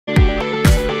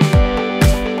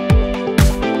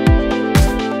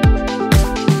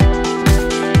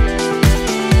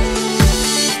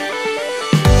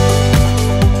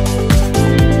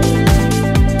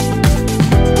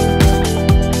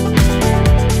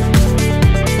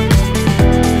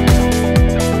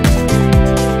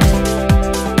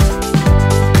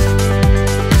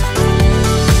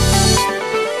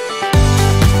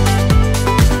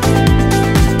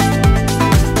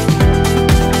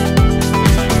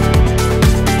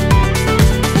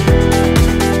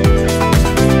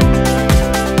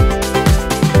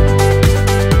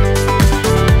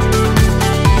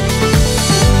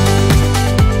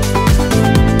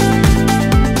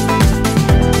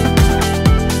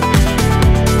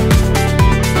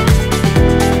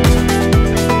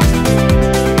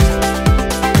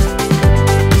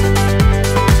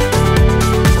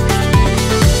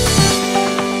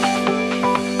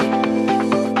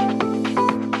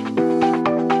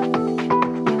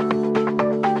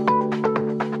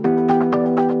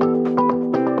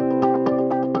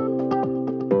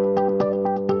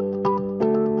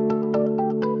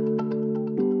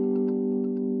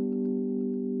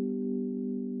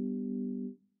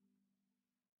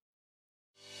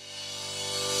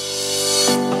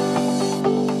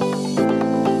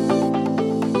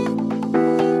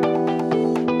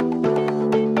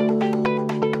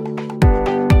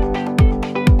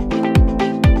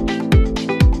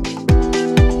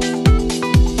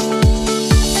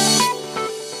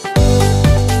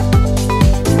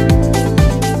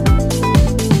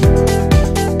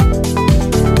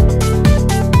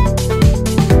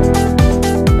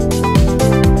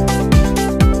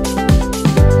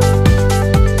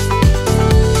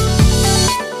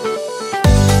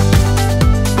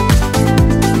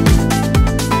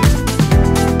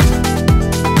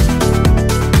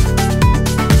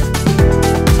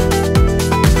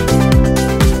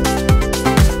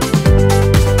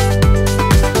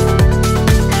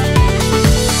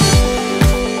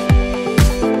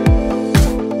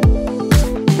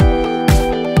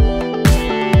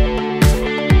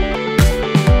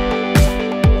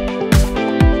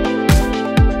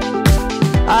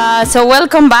So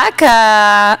welcome back.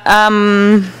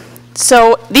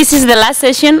 So this is the last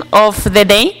session of the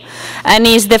day, and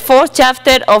it's the fourth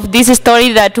chapter of this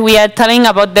story that we are telling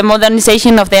about the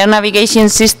modernization of the air navigation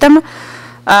system.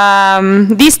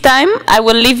 This time, I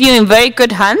will leave you in very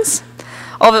good hands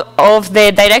of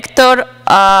the director,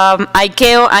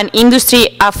 ICAO and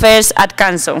Industry Affairs at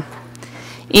CANSO.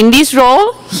 In this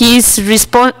role, he's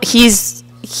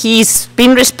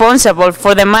been responsible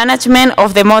for the management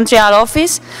of the Montreal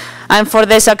office and for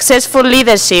the successful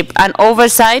leadership and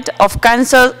oversight of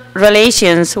CANSO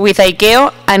relations with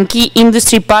ICAO and key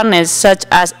industry partners such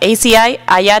as ACI,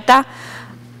 IATA,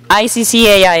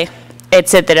 ICCAI,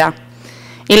 etc.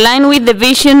 In line with the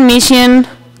vision, mission,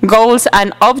 goals,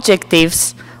 and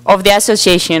objectives of the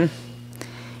association.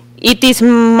 It is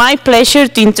my pleasure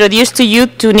to introduce to you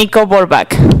to Nico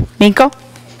Borbach. Nico?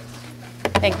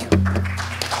 Thank you.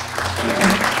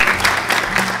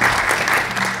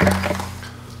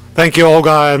 Thank you,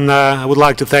 Olga, and I would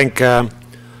like to thank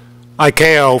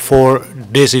ICAO for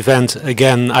this event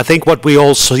again. I think what we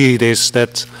all see is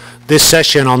that this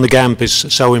session on the GANP is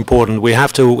so important. We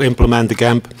have to implement the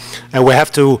GANP, and we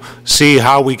have to see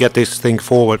how we get this thing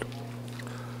forward.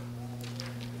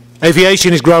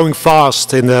 Aviation is growing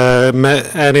fast, and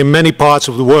in many parts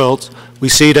of the world, we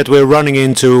see that we're running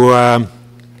into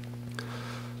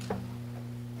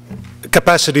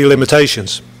capacity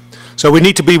limitations. So we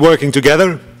need to be working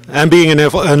together and being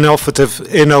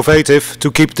innovative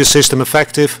to keep the system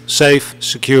effective, safe,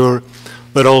 secure,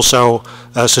 but also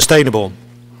sustainable.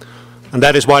 And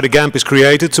that is why the GANP is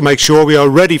created, to make sure we are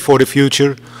ready for the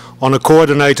future on a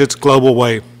coordinated global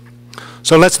way.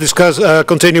 So let's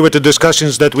continue with the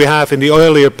discussions that we have in the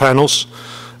earlier panels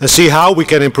and see how we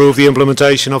can improve the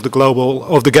implementation of the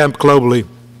GANP globally.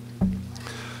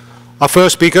 Our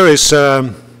first speaker is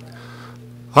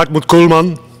Hartmut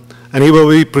Kuhlmann, and he will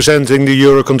be presenting the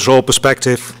Eurocontrol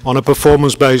perspective on a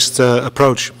performance-based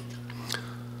approach.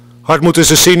 Hartmut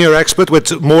is a senior expert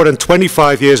with more than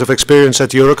 25 years of experience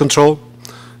at Eurocontrol.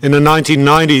 In the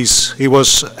 1990s, he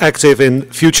was active in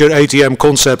future ATM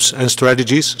concepts and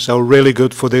strategies, so really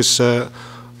good for this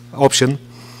option.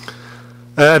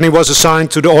 And he was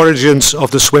assigned to the origins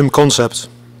of the SWIM concept.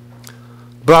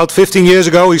 About 15 years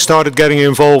ago, he started getting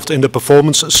involved in the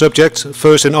performance subject,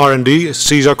 first in R&D,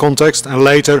 CSAR context, and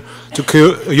later to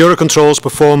Eurocontrol's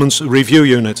performance review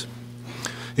unit.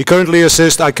 He currently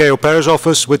assists ICAO Paris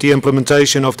office with the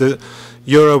implementation of the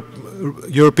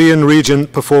European Region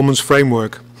Performance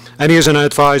Framework. And he is an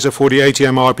advisor for the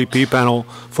ATM RPP panel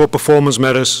for performance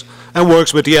matters and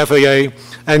works with the FAA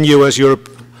and US Europe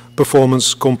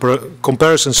performance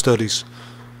comparison studies.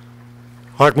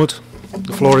 Hartmut,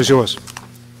 the floor is yours.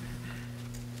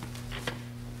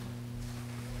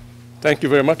 Thank you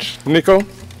very much, Nico.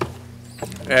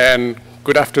 And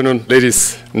good afternoon,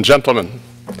 ladies and gentlemen.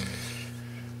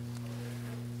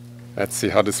 Let's see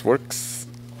how this works.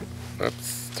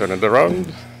 Let's turn it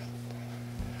around.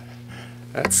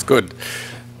 That's good.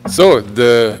 So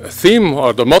the theme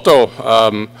or the motto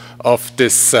of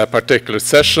this particular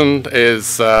session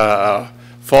is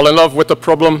fall in love with the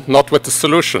problem, not with the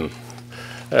solution.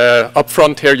 Up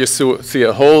front here you see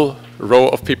a whole row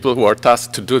of people who are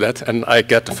tasked to do that, and I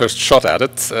get the first shot at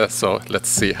it, so let's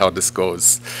see how this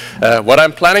goes. What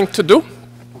I'm planning to do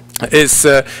is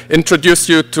introduce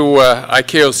you to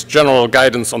ICAO's general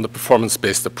guidance on the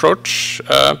performance-based approach,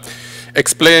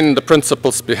 explain the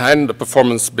principles behind the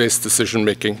performance-based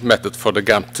decision-making method for the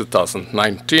GANP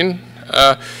 2019,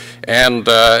 and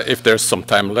if there's some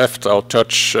time left, I'll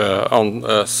touch on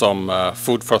some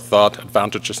food for thought,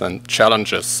 advantages and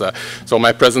challenges. So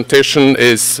my presentation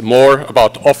is more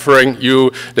about offering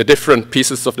you the different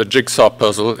pieces of the jigsaw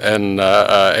puzzle and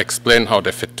explain how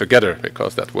they fit together,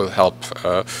 because that will help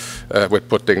with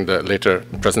putting the later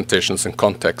presentations in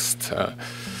context.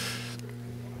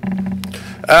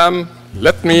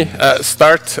 Let me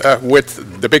start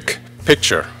with the big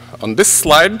picture. On this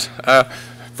slide,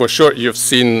 for sure, you've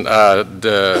seen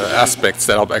the aspects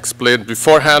that I've explained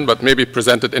beforehand, but maybe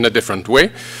presented in a different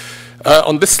way.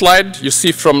 On this slide, you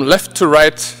see from left to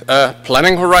right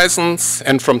planning horizons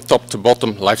and from top to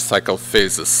bottom life cycle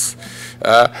phases.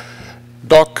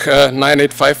 Doc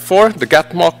 9854, the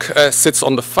GATMOC, sits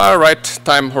on the far right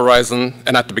time horizon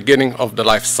and at the beginning of the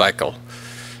life cycle.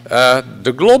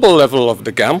 The global level of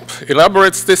the GANP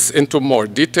elaborates this into more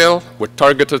detail with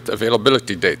targeted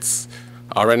availability dates.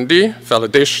 R&D,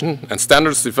 validation, and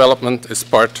standards development is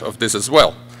part of this as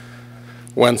well.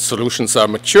 When solutions are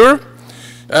mature,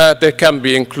 they can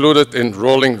be included in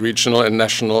rolling regional and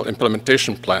national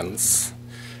implementation plans.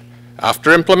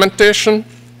 After implementation,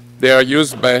 they are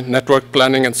used by network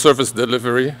planning and service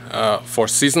delivery for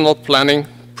seasonal planning,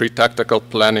 pre-tactical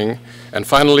planning, and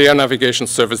finally air navigation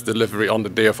service delivery on the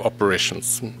day of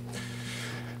operations.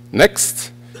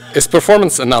 Next is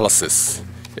performance analysis.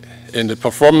 In the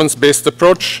performance-based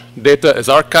approach, data is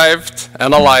archived,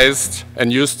 analyzed,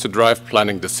 and used to drive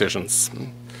planning decisions.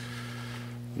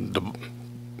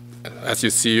 As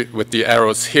you see with the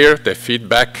arrows here, they feed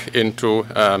back into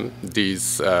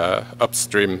these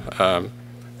upstream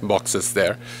boxes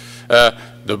there.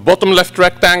 The bottom left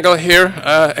rectangle here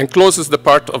encloses the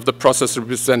part of the process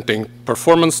representing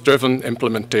performance-driven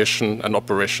implementation and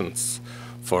operations.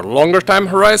 For longer time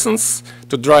horizons,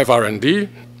 to drive R&D,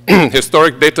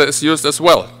 historic data is used as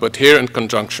well, but here in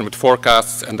conjunction with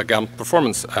forecasts and the GANP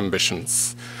performance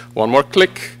ambitions. One more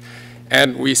click,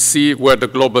 and we see where the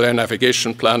global air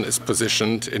navigation plan is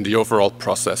positioned in the overall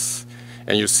process.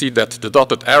 And you see that the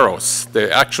dotted arrows,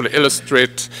 they actually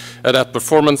illustrate that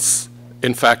performance,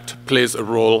 in fact, plays a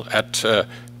role at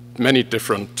many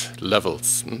different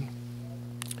levels.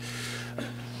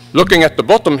 Looking at the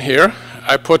bottom here,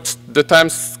 I put the time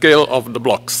scale of the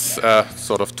blocks,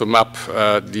 sort of to map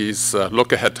these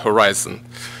look-ahead horizon.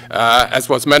 As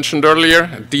was mentioned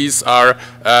earlier, these are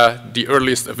the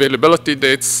earliest availability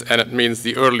dates, and it means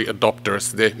the early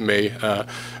adopters, they may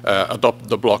adopt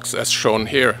the blocks as shown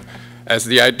here. As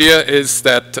the idea is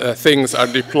that things are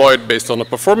deployed based on a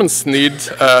performance need,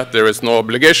 there is no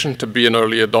obligation to be an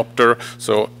early adopter,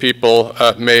 so people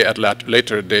may at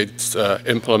later dates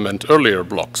implement earlier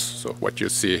blocks. So what you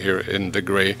see here in the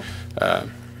gray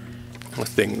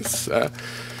things.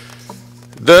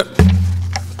 The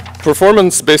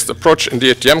performance-based approach in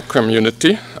the ATM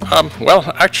community,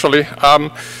 well, actually,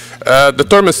 the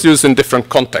term is used in different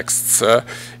contexts.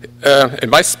 In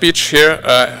my speech here,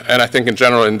 and I think in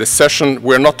general in this session,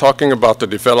 we're not talking about the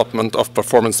development of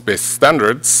performance-based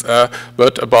standards,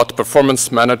 but about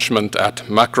performance management at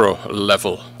macro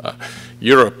level.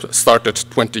 Europe started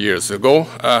 20 years ago,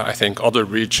 I think other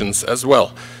regions as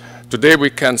well. Today we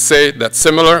can say that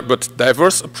similar but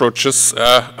diverse approaches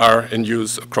are in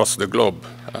use across the globe.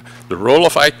 The role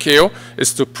of ICAO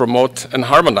is to promote and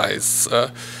harmonize.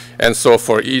 And so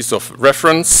for ease of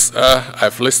reference,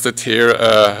 I've listed here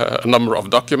a number of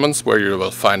documents where you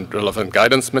will find relevant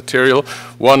guidance material.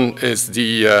 One is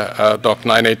the Doc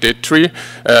 9883,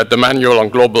 the Manual on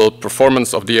Global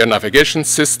Performance of the Air Navigation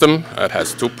System. It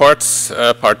has two parts.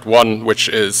 Part one, which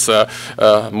is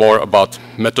more about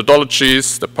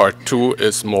methodologies. The part two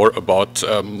is more about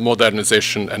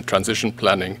modernization and transition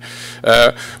planning.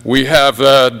 We have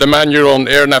the Manual on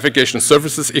Air Navigation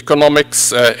Services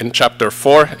Economics in Chapter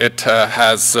 4. It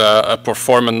has a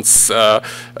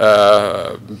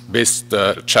performance-based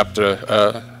chapter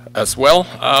as well.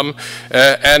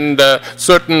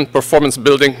 Certain performance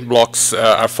building blocks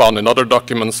are found in other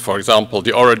documents. For example,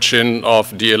 the origin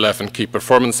of the 11 key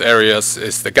performance areas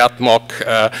is the GATMOC,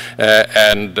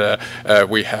 and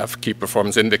we have key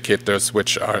performance indicators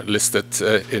which are listed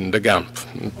in the GANP.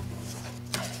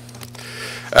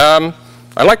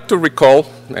 I like to recall,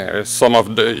 some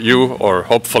of you, or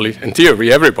hopefully in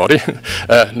theory everybody,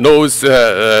 knows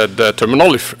the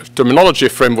terminology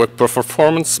framework for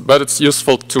performance, but it's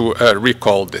useful to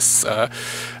recall this.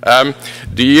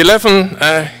 The 11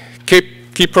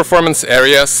 key performance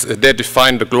areas, they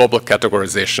define the global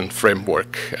categorization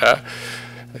framework,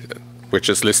 which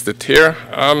is listed here.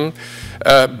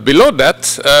 Below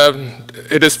that,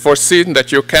 it is foreseen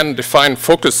that you can define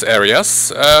focus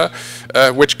areas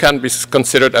which can be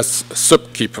considered as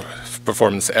sub-key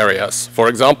performance areas. For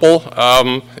example,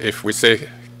 if we say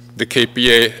the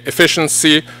KPA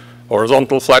efficiency,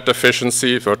 horizontal flight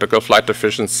efficiency, vertical flight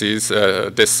efficiencies,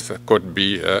 this could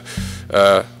be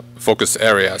focus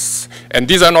areas. And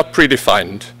these are not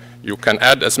predefined. You can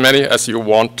add as many as you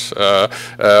want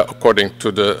according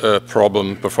to the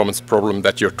performance problem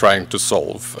that you're trying to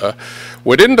solve.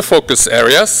 Within the focus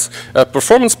areas,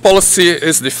 performance policy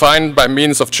is defined by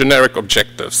means of generic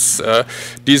objectives.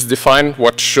 These define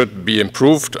what should be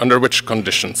improved under which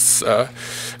conditions.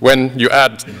 When you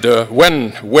add the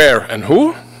when, where, and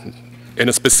who in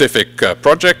a specific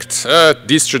project,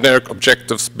 these generic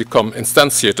objectives become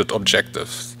instantiated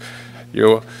objectives.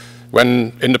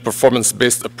 When in the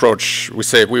performance-based approach, we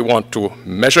say we want to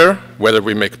measure whether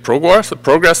we make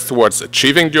progress towards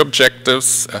achieving the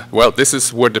objectives, well, this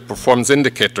is where the performance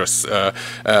indicators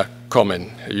come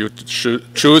in. You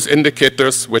choose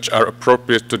indicators which are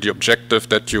appropriate to the objective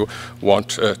that you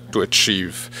want to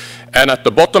achieve. And at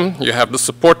the bottom, you have the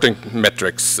supporting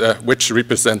metrics, which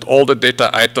represent all the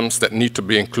data items that need to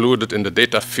be included in the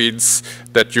data feeds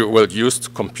that you will use to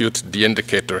compute the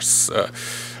indicators.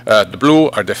 The blue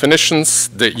are definitions,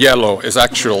 the yellow is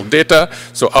actual data.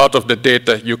 So out of the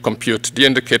data, you compute the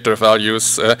indicator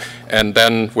values, and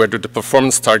then where do the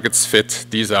performance targets fit?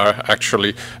 These are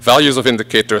actually values of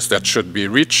indicators that should be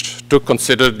reached to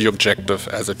consider the objective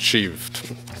as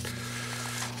achieved.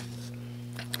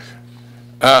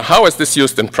 How is this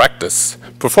used in practice?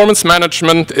 Performance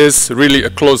management is really a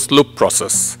closed-loop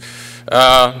process.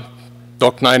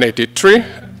 DOC 983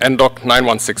 and DOC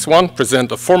 9161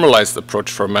 present a formalized approach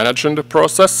for managing the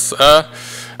process.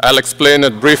 I'll explain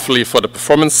it briefly for the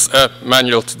performance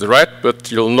manual to the right,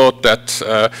 but you'll note that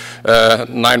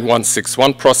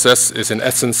 9161 process is in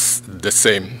essence the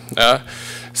same.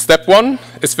 Step one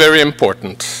is very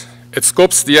important. It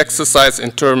scopes the exercise in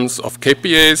terms of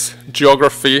KPIs,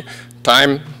 geography,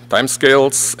 time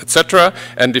scales, etc.,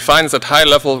 and defines at high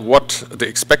level what the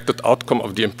expected outcome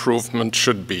of the improvement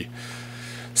should be.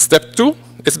 Step two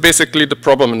is basically the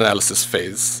problem analysis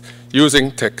phase, using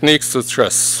techniques such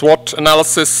as SWOT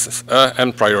analysis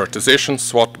and prioritization.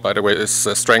 SWOT, by the way, is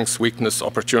strengths, weakness,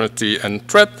 opportunity, and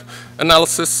threat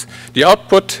analysis. The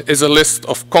output is a list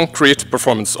of concrete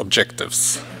performance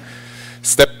objectives.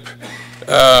 Step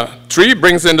three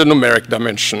brings in the numeric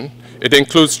dimension. It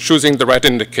includes choosing the right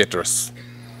indicators.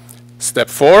 Step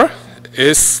four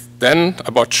is then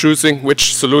about choosing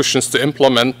which solutions to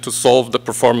implement to solve the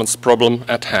performance problem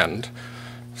at hand.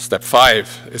 Step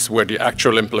five is where the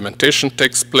actual implementation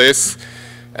takes place.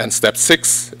 And step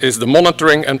six is the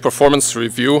monitoring and performance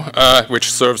review,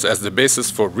 which serves as the basis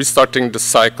for restarting the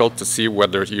cycle to see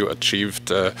whether you achieved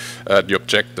the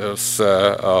objectives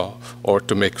or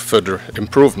to make further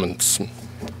improvements.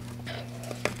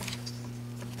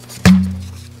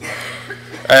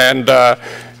 And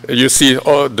you see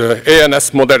the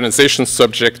ANS modernization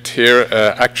subject here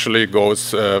actually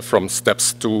goes from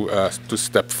steps 2 to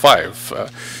step 5.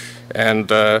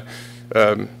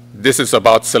 This is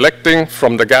about selecting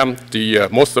from the GANP the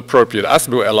most appropriate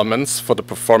ASBU elements for the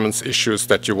performance issues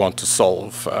that you want to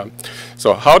solve.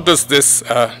 So how does this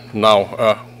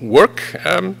now work?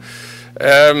 And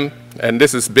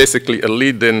this is basically a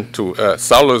lead-in to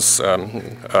Saulo's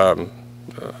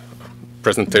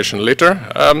presentation later.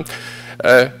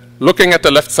 Looking at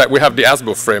the left side, we have the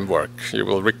ASBU framework. You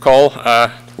will recall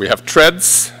we have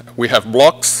threads, we have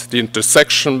blocks. The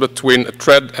intersection between a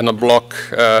thread and a block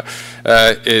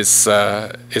is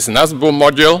an ASBU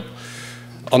module.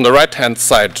 On the right-hand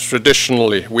side,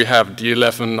 traditionally, we have the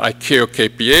 11 ICAO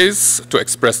KPIs to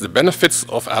express the benefits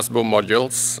of ASBU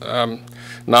modules.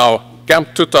 Now,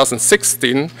 GANP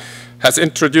 2016 has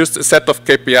introduced a set of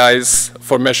KPIs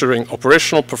for measuring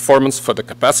operational performance for the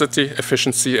capacity,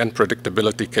 efficiency, and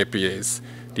predictability KPIs.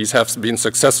 These have been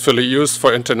successfully used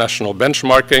for international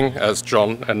benchmarking, as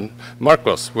John and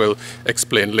Marcos will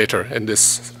explain later in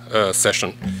this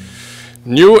session.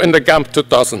 New in the GANP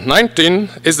 2019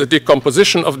 is the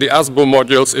decomposition of the ASBU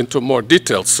modules into more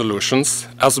detailed solutions,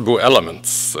 ASBU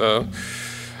elements.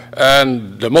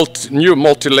 And the new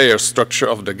multi-layer structure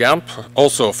of the GANP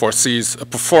also foresees a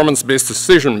performance-based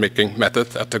decision-making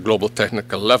method at the global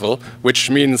technical level, which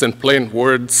means in plain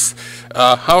words,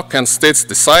 how can states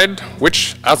decide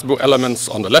which ASBU elements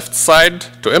on the left side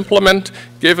to implement,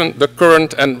 given the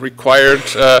current and required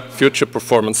future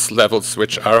performance levels,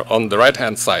 which are on the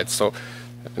right-hand side. So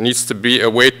there needs to be a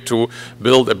way to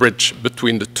build a bridge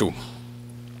between the two.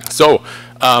 So,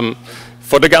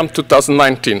 for the GANP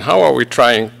 2019, how are we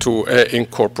trying to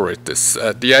incorporate this?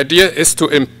 The idea is to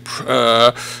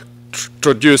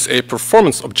introduce a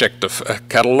performance objective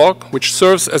catalog, which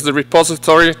serves as the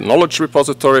repository, knowledge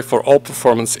repository for all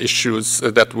performance issues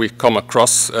that we come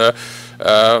across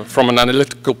from an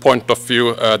analytical point of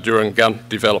view during GANP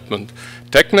development.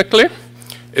 Technically,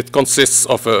 it consists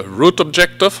of a root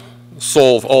objective,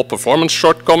 solve all performance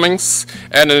shortcomings,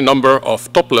 and a number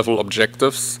of top-level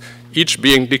objectives, each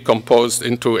being decomposed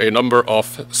into a number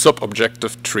of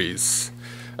sub-objective trees.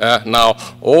 Now,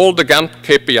 all the GANP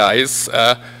KPIs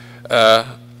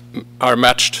are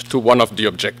matched to one of the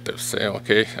objectives,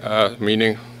 okay?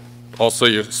 Meaning also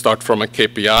you start from a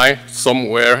KPI,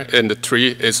 somewhere in the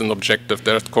tree is an objective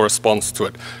that corresponds to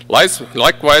it.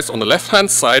 Likewise, on the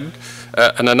left-hand side,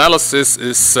 an analysis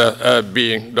is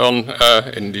being done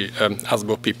in the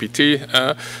ASBU PPT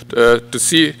to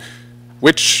see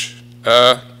which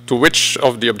to which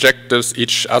of the objectives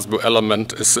each ASBU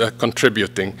element is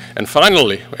contributing. And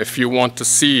finally, if you want to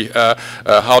see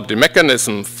how the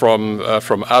mechanism from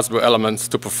ASBU elements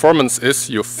to performance is,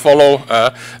 you follow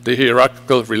the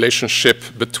hierarchical relationship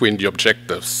between the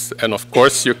objectives. And of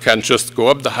course, you can just go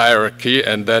up the hierarchy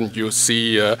and then you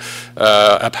see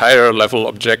at higher level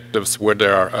objectives where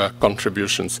there are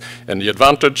contributions. And the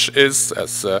advantage is,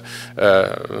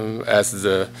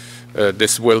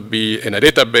 this will be in a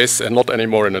database and not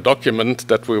anymore in a document,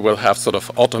 that we will have sort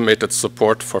of automated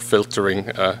support for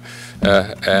filtering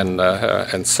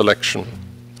and selection.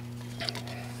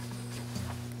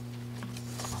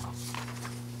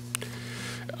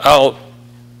 I'll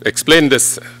explain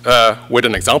this with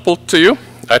an example to you.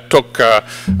 I took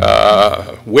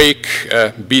wake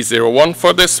B01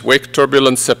 for this, wake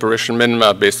turbulence separation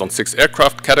minima based on 6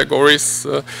 aircraft categories.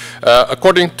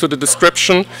 According to the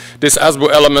description, this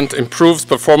ASBU element improves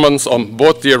performance on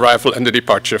both the arrival and the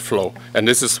departure flow. And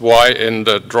this is why in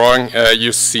the drawing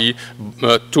you see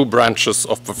 2 branches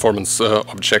of performance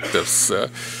objectives.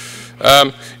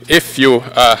 If you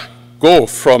go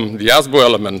from the ASBU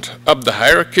element up the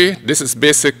hierarchy, this is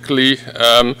basically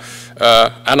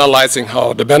analyzing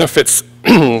how the benefits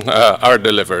are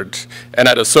delivered. And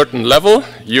at a certain level,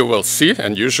 you will see,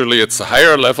 and usually it's a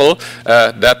higher level,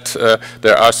 that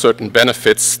there are certain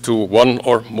benefits to one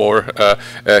or more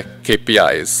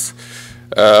KPIs.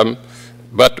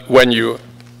 But when you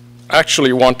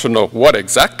actually want to know what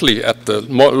exactly at the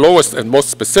lowest and most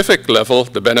specific level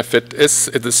the benefit is,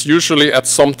 it is usually at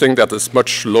something that is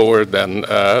much lower than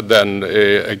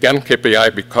a GAN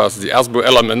KPI, because the ASBU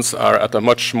elements are at a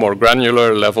much more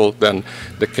granular level than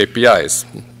the KPIs.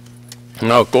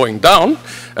 Now going down,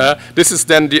 this is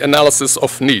then the analysis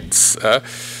of needs.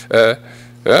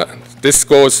 This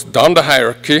goes down the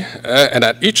hierarchy, and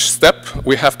at each step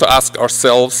we have to ask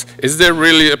ourselves, is there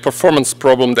really a performance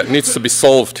problem that needs to be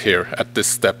solved here at this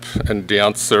step? And the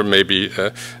answer may be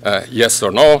yes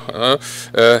or no.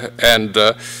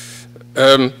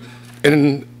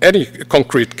 In any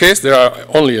concrete case, there are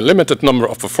only a limited number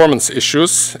of performance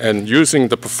issues, and using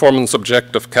the performance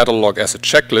objective catalog as a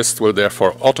checklist will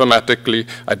therefore automatically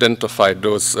identify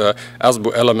those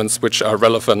ASBU elements which are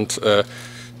relevant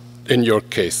in your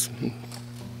case.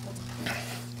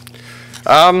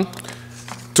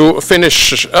 To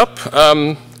finish up,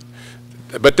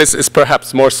 but this is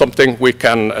perhaps more something we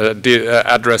can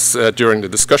address during the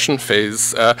discussion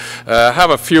phase,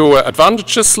 have a few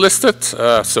advantages listed.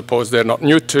 Suppose they're not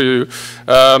new to you.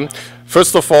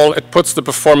 First of all, it puts the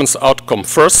performance outcome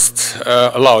first,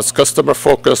 allows customer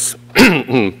focus,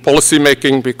 policy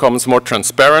making becomes more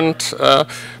transparent,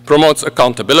 promotes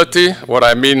accountability. What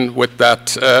I mean with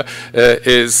that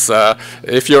is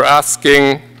if you're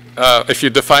asking, if you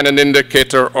define an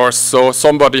indicator or so,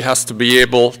 somebody has to be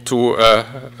able to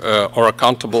or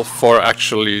accountable for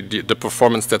actually the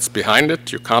performance that's behind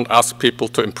it. You can't ask people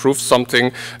to improve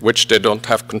something which they don't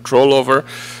have control over.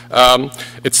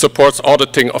 It supports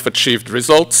auditing of achieved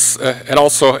results, and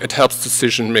also it helps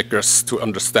decision makers to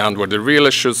understand where the real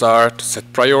issues are, to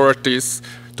set priorities,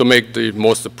 to make the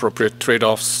most appropriate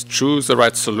trade-offs, choose the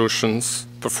right solutions,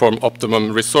 perform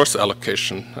optimum resource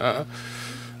allocation.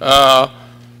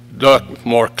 The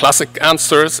more classic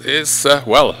answers is,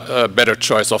 better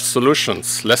choice of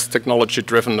solutions, less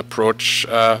technology-driven approach,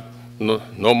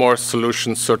 no more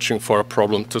solutions searching for a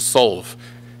problem to solve.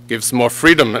 Gives more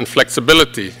freedom and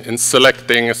flexibility in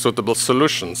selecting suitable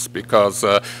solutions because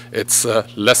it's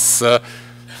less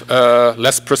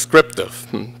prescriptive.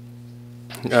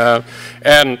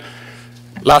 And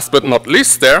last but not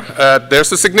least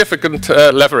there's a significant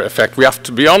lever effect. We have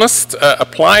to be honest,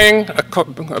 applying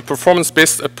a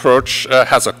performance-based approach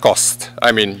has a cost.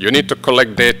 I mean, you need to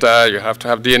collect data, you have to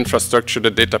have the infrastructure,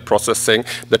 the data processing,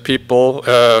 the people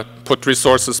put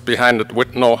resources behind it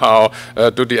with know-how,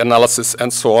 do the analysis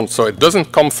and so on. So it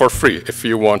doesn't come for free if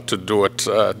you want to do it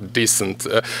decent.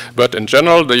 But in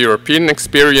general, the European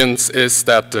experience is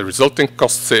that the resulting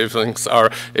cost savings are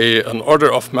an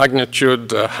order of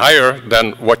magnitude higher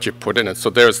than what you put in it. So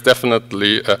there's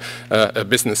definitely a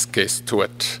business case to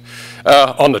it.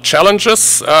 On the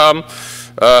challenges,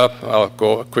 I'll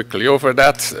go quickly over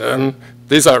that.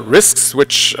 These are risks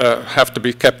which have to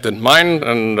be kept in mind,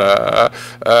 and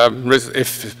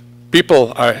if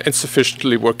people are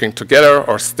insufficiently working together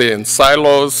or stay in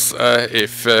silos,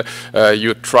 if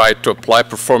you try to apply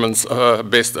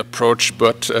performance-based approach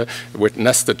but with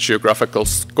nested geographical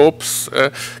scopes,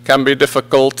 can be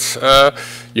difficult.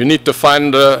 You need to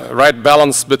find the right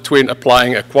balance between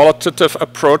applying a qualitative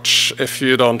approach if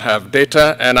you don't have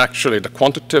data and actually the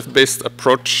quantitative-based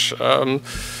approach.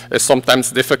 is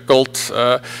sometimes difficult.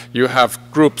 You have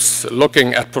groups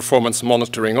looking at performance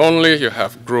monitoring only. You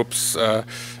have groups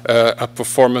at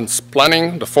performance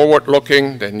planning, the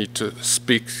forward-looking. They need to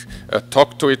speak,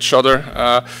 talk to each other.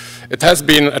 It has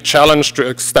been a challenge to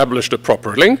establish the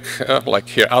proper link, like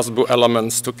here ASBU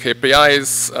elements to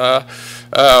KPIs.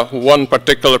 One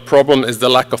particular problem is the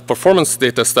lack of performance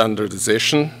data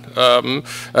standardization,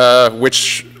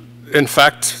 which in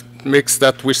fact makes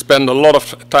that we spend a lot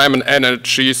of time and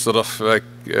energy sort of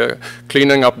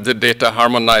cleaning up the data,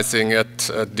 harmonizing it,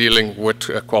 dealing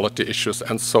with quality issues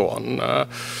and so on.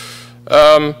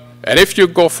 And if you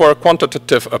go for a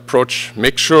quantitative approach,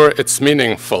 make sure it's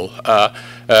meaningful.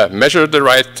 Measure the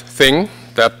right thing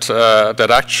that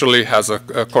actually has a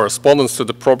correspondence to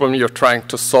the problem you're trying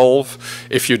to solve.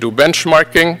 If you do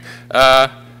benchmarking,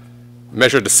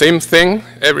 measure the same thing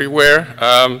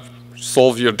everywhere.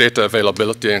 Solve your data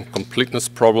availability and completeness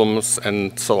problems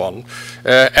and so on.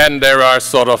 And there are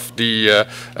sort of the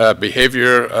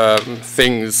behavior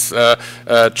things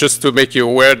just to make you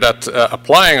aware that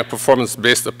applying a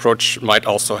performance-based approach might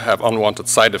also have unwanted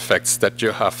side effects that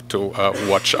you have to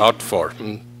watch out for.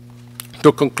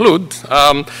 To conclude,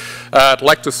 I'd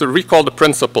like to recall the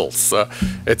principles.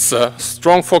 It's a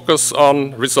strong focus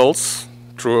on results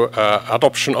through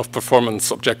adoption of performance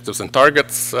objectives and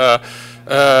targets.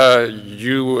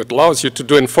 It allows you to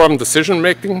do informed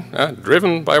decision-making,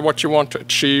 driven by what you want to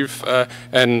achieve,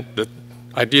 and the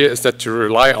idea is that you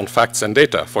rely on facts and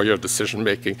data for your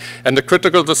decision-making. And the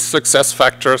critical success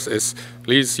factors is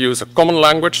please use a common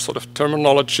language, sort of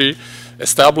terminology,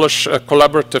 establish a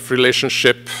collaborative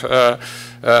relationship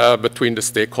between the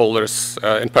stakeholders.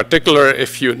 In particular,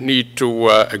 if you need to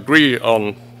agree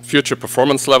on future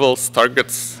performance levels,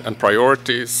 targets, and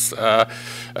priorities,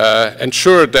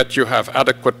 ensure that you have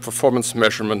adequate performance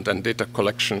measurement and data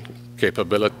collection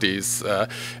capabilities,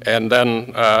 and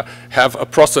then have a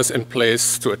process in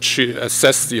place to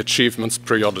assess the achievements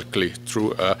periodically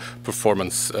through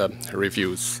performance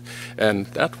reviews. And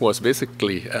that was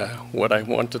basically what I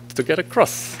wanted to get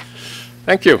across.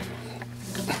 Thank you.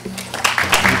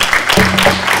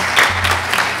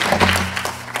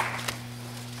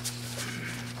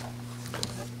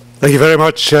 Thank you very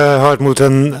much, Hartmut,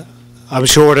 and I'm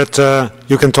sure that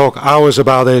you can talk hours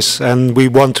about this, and we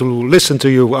want to listen to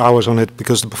you hours on it,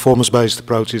 because the performance-based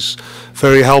approach is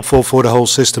very helpful for the whole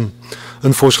system.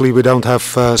 Unfortunately, we don't have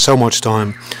so much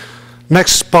time.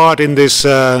 Next part in this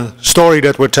story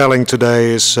that we're telling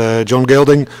today is John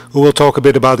Gilding, who will talk a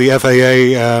bit about the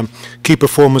FAA key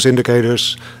performance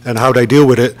indicators and how they deal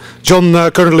with it. John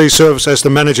currently serves as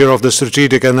the manager of the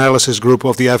Strategic Analysis Group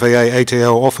of the FAA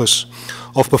ATO Office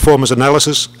of Performance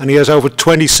Analysis, and he has over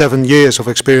 27 years of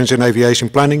experience in aviation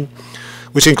planning,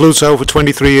 which includes over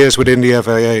 23 years within the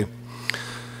FAA.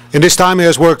 In this time he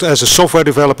has worked as a software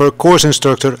developer, course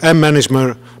instructor and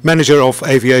manager of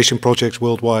aviation projects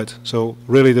worldwide. So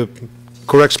really the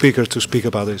correct speaker to speak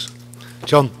about this.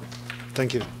 John,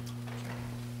 thank you.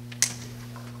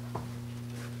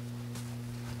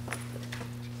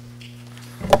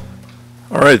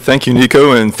 All right, thank you,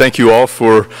 Nico, and thank you all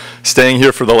for staying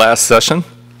here for the last session.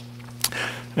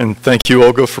 And thank you,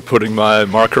 Olga, for putting my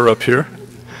marker up here.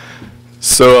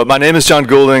 So my name is John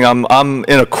Goulding. I'm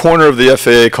in a corner of the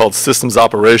FAA called Systems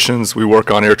Operations. We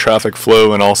work on air traffic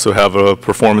flow and also have a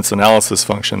performance analysis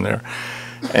function there.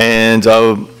 And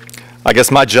I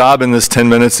guess my job in this 10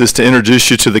 minutes is to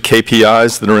introduce you to the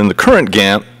KPIs that are in the current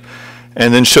GANP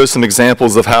and then show some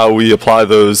examples of how we apply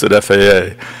those at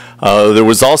FAA. There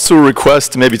was also a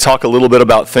request to maybe talk a little bit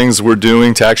about things we're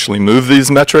doing to actually move these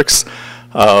metrics.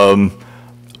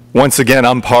 Once again,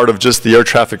 I'm part of just the air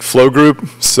traffic flow group,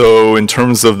 so in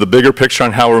terms of the bigger picture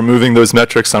on how we're moving those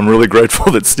metrics, I'm really grateful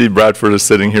that Steve Bradford is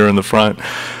sitting here in the front,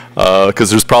 because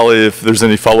there's probably, if there's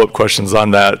any follow-up questions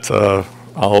on that,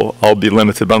 I'll be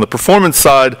limited. But on the performance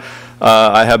side,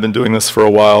 I have been doing this for a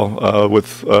while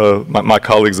with my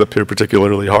colleagues up here,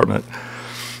 particularly Hartmut.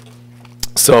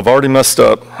 So I've already messed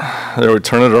up. There, we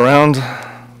turn it around.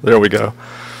 There we go.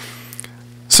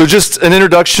 So just an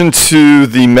introduction to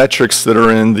the metrics that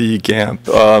are in the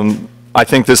GANP. I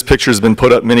think this picture has been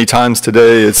put up many times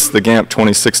today. It's the GANP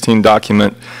 2016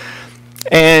 document.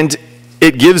 And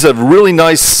it gives a really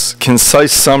nice,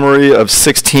 concise summary of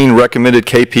 16 recommended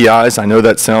KPIs. I know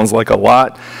that sounds like a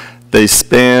lot. They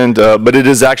span, but it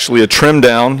is actually a trim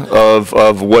down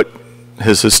of what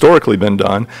has historically been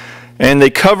done. And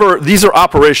they cover, these are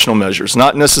operational measures,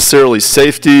 not necessarily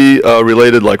safety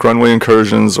related like runway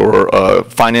incursions or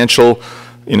financial,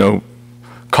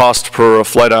 cost per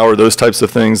flight hour, those types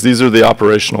of things. These are the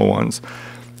operational ones.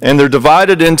 And they're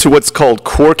divided into what's called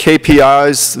core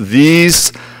KPIs.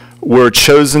 These were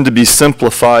chosen to be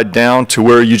simplified down to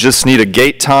where you just need a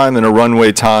gate time and a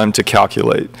runway time to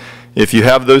calculate. If you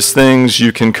have those things,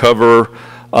 you can cover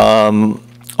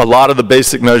a lot of the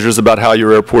basic measures about how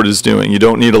your airport is doing. You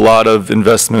don't need a lot of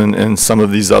investment in some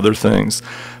of these other things.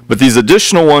 But these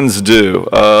additional ones do.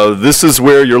 This is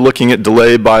where you're looking at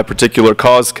delay by a particular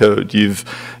cause code. You've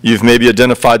maybe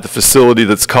identified the facility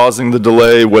that's causing the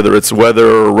delay, whether it's weather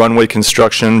or runway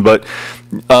construction, but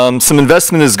some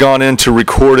investment has gone into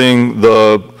recording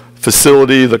the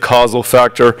facility, the causal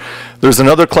factor. There's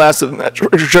another class of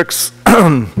metrics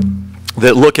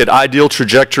that look at ideal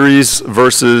trajectories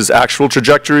versus actual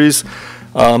trajectories.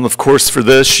 Of course, for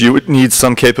this, you would need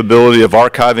some capability of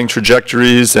archiving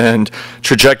trajectories and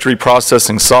trajectory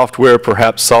processing software,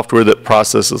 perhaps software that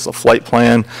processes a flight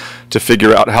plan to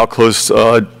figure out how close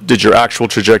did your actual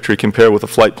trajectory compare with a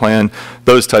flight plan,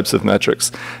 those types of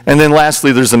metrics. And then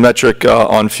lastly, there's a metric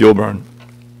on fuel burn.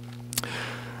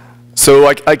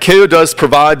 So ICAO does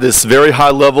provide this very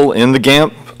high level in the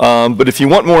GANP. But if you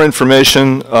want more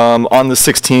information on the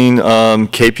 16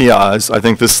 KPIs, I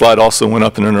think this slide also went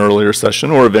up in an earlier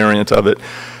session or a variant of it.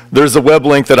 There's a web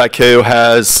link that ICAO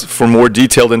has for more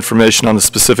detailed information on the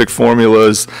specific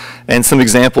formulas and some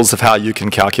examples of how you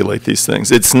can calculate these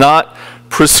things. It's not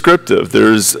prescriptive.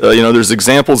 There's there's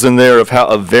examples in there of how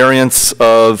a variance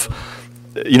of,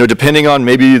 depending on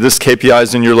maybe this KPI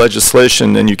is in your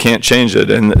legislation and you can't change it.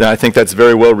 And I think that's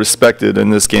very well respected in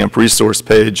this GANP resource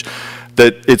page,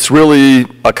 that it's really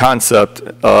a concept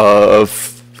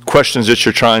of questions that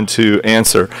you're trying to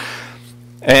answer.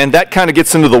 And that kind of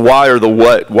gets into the why or the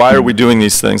what. Why are we doing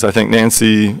these things? I think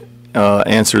Nancy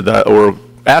answered that or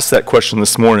asked that question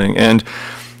this morning. And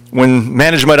when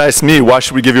management asked me, why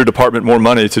should we give your department more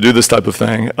money to do this type of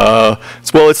thing?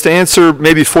 It's to answer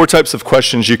maybe 4 types of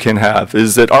questions you can have.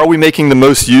 Is that, are we making the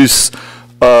most use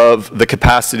of the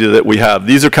capacity that we have?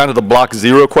 These are kind of the block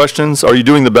 0 questions. Are you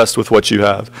doing the best with what you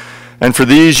have? And for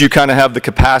these, you kind of have the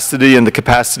capacity and the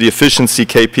capacity efficiency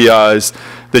KPIs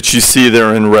that you see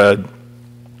there in red.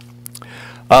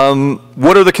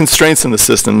 What are the constraints in the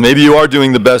system? Maybe you are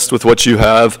doing the best with what you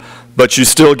have, but you're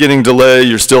still getting delay.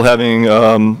 You're still having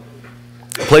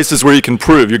places where you can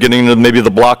improve. You're getting into maybe the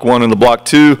block 1 and the block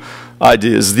 2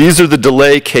 ideas. These are the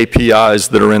delay KPIs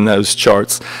that are in those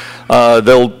charts.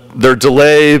 They're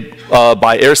delay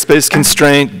by airspace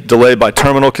constraint, delay by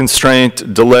terminal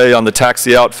constraint, delay on the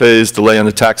taxi out phase, delay on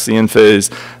the taxi in phase.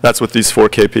 That's what these 4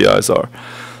 KPIs are.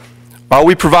 Are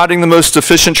we providing the most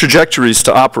efficient trajectories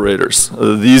to operators?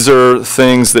 These are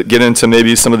things that get into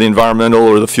maybe some of the environmental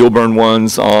or the fuel burn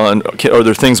ones on, are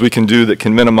there things we can do that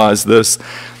can minimize this?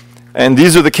 And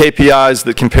these are the KPIs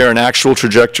that compare an actual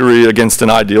trajectory against an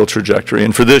ideal trajectory.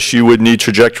 And for this, you would need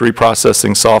trajectory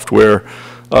processing software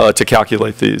to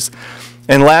calculate these.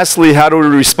 And lastly, how do we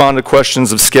respond to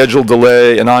questions of schedule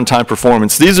delay and on-time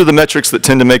performance? These are the metrics that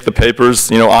tend to make the papers.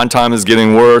 On-time is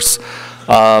getting worse.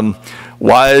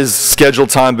 Why is schedule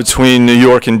time between New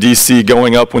York and DC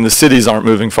going up when the cities aren't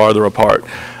moving farther apart?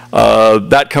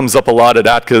 That comes up a lot at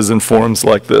ATCAs and forums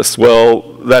like this. Well,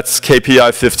 that's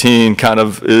KPI 15 kind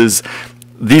of is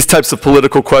these types of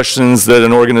political questions that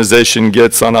an organization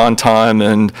gets on time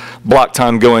and block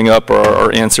time going up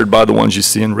are answered by the ones you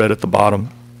see in red at the bottom.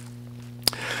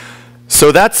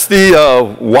 So that's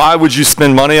the why would you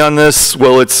spend money on this?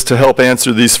 Well, it's to help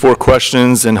answer these 4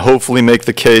 questions and hopefully make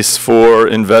the case for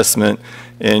investment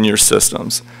in your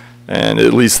systems. And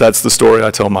at least that's the story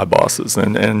I tell my bosses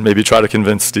and maybe try to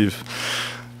convince Steve.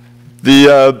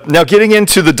 Now getting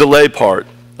into the delay part,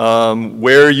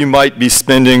 where you might be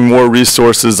spending more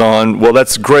resources on, well,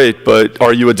 that's great, but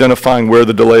are you identifying where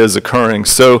the delay is occurring?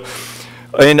 So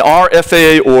in our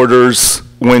FAA orders,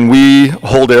 when we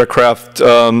hold aircraft,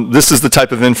 this is the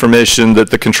type of information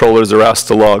that the controllers are asked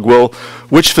to log. Well,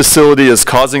 which facility is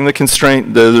causing the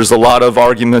constraint? There's a lot of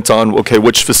argument on, okay,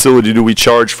 which facility do we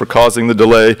charge for causing the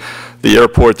delay? The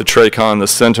airport, the TRACON, the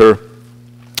center.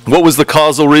 What was the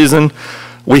causal reason?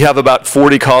 We have about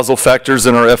 40 causal factors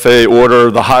in our FAA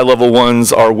order. The high-level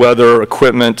ones are weather,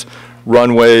 equipment,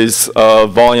 runways,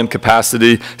 volume,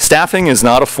 capacity. Staffing is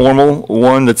not a formal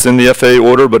one that's in the FAA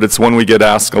order, but it's one we get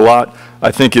asked a lot. I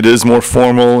think it is more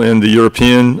formal in the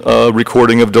European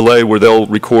recording of delay, where they'll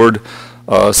record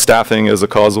staffing as a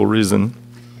causal reason.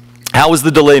 How was the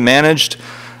delay managed?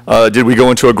 Did we go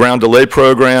into a ground delay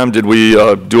program? Did we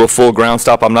do a full ground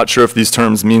stop? I'm not sure if these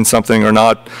terms mean something or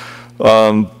not,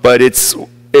 but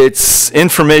it's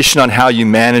information on how you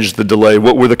manage the delay.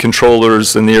 What were the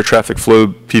controllers and the air traffic flow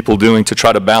people doing to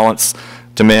try to balance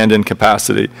demand and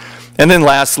capacity? And then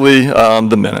lastly,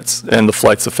 the minutes and the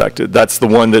flights affected. That's the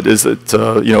one that is,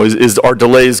 is our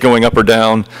delays going up or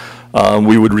down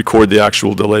we would record the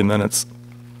actual delay minutes.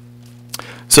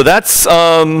 So that's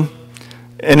an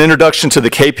introduction to the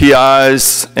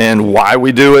KPIs and why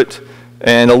we do it,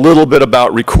 and a little bit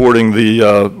about recording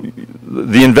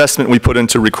the investment we put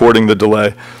into recording the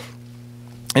delay.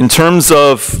 In terms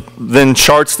of then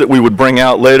charts that we would bring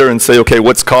out later and say, okay,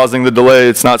 what's causing the delay?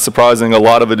 It's not surprising. A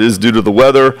lot of it is due to the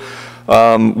weather.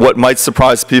 What might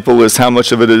surprise people is how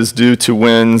much of it is due to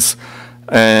winds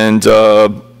and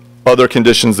other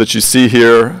conditions that you see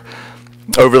here.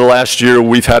 Over the last year,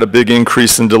 we've had a big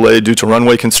increase in delay due to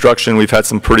runway construction. We've had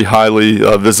some pretty highly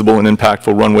visible and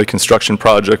impactful runway construction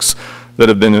projects that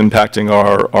have been impacting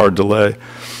our delay.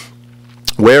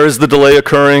 Where is the delay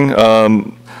occurring?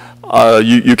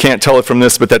 You can't tell it from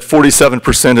this, but that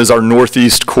 47% is our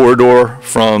northeast corridor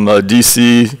from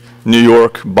DC, New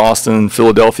York, Boston,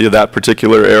 Philadelphia, that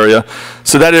particular area.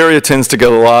 So that area tends to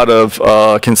get a lot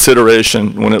of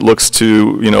consideration when it looks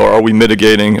to, you know, are we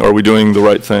mitigating, are we doing the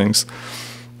right things?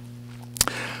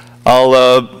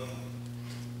 I'll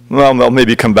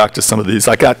maybe come back to some of these.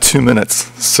 I got 2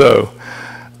 minutes. So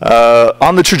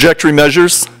on the trajectory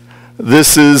measures,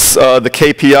 this is the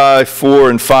KPI 4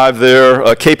 and 5 there.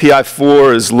 KPI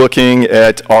 4 is looking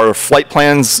at our flight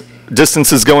plans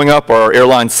distances going up. Are our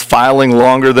airlines filing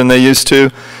longer than they used to?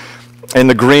 And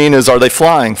the green is, are they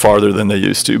flying farther than they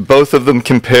used to? Both of them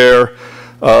compare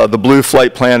the blue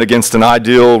flight plan against an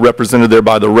ideal represented there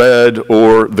by the red,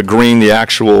 or the green, the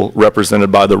actual,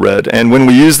 represented by the red. And when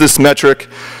we use this metric,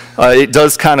 it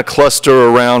does kind of cluster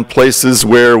around places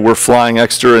where we're flying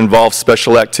extra, involve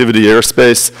special activity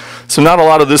airspace. So not a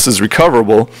lot of this is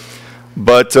recoverable,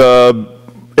 but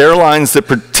airlines that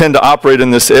tend to operate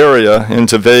in this area,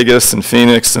 into Vegas and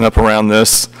Phoenix and up around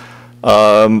this,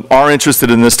 are interested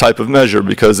in this type of measure,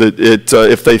 because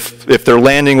if they're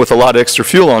landing with a lot of extra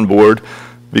fuel on board,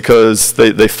 because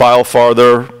they file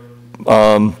farther,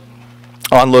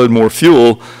 unload more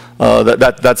fuel,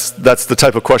 that's the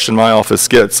type of question my office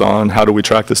gets on how do we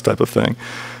track this type of thing.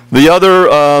 The other,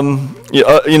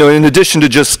 you know, in addition to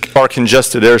just our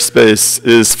congested airspace,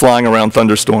 is flying around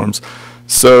thunderstorms.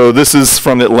 So this is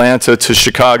from Atlanta to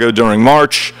Chicago during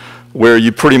March, where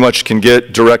you pretty much can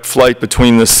get direct flight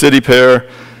between the city pair,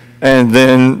 and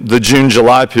then the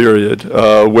June-July period,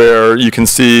 where you can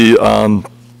see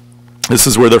this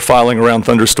is where they're filing around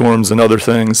thunderstorms and other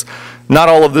things. Not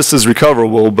all of this is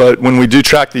recoverable, but when we do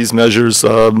track these measures,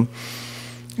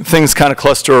 things kind of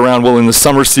cluster around, well, in the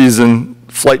summer season,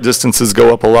 flight distances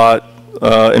go up a lot,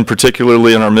 and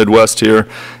particularly in our Midwest here,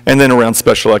 and then around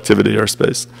special activity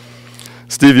airspace.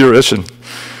 Steve, you're Aviation.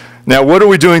 Now, what are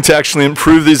we doing to actually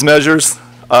improve these measures?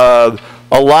 A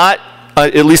lot,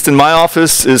 at least in my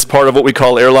office, is part of what we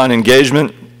call airline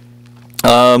engagement.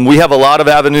 We have a lot of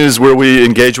avenues where we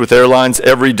engage with airlines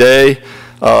every day.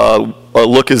 A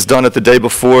look is done at the day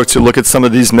before to look at some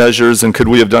of these measures and could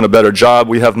we have done a better job.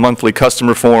 We have monthly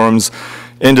customer forums,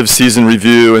 end of season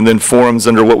review, and then forums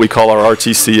under what we call our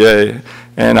RTCA.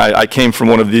 And I came from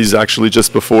one of these actually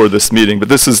just before this meeting, but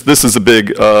this is a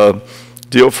big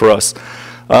deal for us.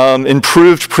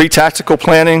 Improved pre-tactical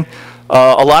planning.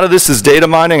 A lot of this is data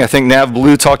mining. I think Nav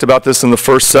Blue talked about this in the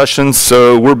first session.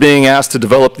 So we're being asked to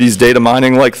develop these data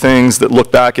mining-like things that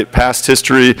look back at past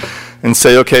history and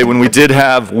say, okay, when we did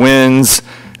have winds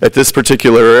at this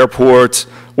particular airport,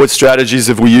 what strategies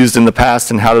have we used in the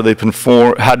past and how do they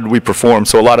perform? How did we perform?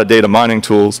 So a lot of data mining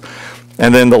tools.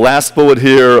 And then the last bullet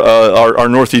here, our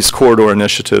Northeast Corridor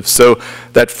initiative. So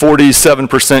that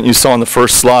 47% you saw on the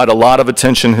first slide, a lot of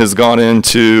attention has gone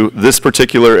into this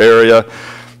particular area.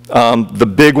 The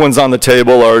big ones on the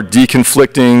table are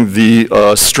deconflicting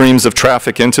the streams of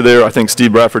traffic into there. I think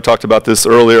Steve Bradford talked about this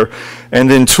earlier. And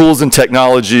then tools and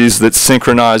technologies that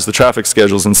synchronize the traffic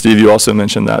schedules. And Steve, you also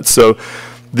mentioned that. So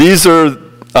these are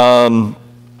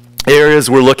areas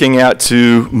we're looking at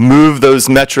to move those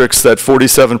metrics, that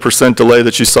 47% delay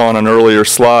that you saw on an earlier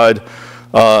slide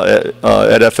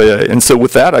at FAA. And so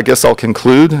with that, I guess I'll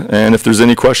conclude. And if there's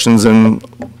any questions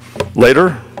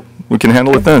later, we can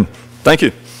handle it then. Thank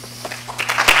you.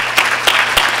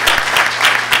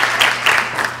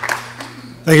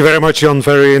 Thank you very much, John.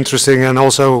 Very interesting, and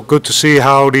also good to see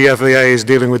how the FAA is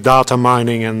dealing with data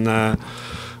mining and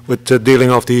with the dealing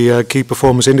of the key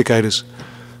performance indicators.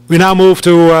 We now move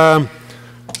to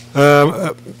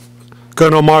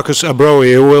Colonel Marcus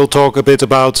Abrohi, who will talk a bit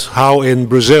about how in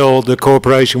Brazil the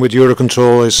cooperation with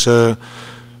Eurocontrol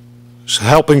is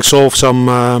helping solve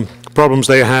some problems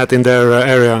they had in their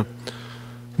area.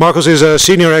 Marcus is a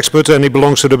senior expert and he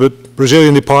belongs to the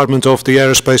Brazilian Department of the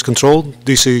Aerospace Control,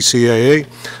 DCCAA,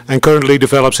 and currently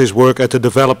develops his work at the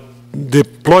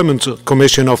Deployment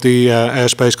Commission of the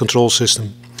Airspace Control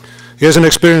System. He has an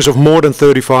experience of more than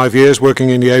 35 years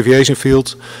working in the aviation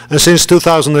field, and since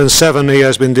 2007 he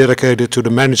has been dedicated to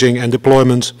the managing and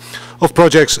deployment of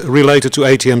projects related to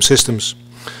ATM systems.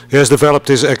 He has developed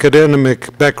his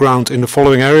academic background in the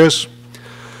following areas: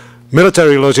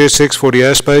 military logistics for the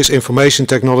airspace, information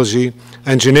technology,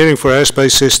 engineering for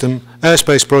airspace system,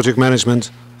 airspace project management,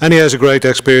 and he has a great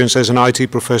experience as an IT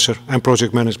professor and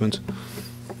project management.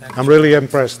 I'm really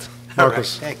impressed,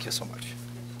 Marcus. Right, thank you so much.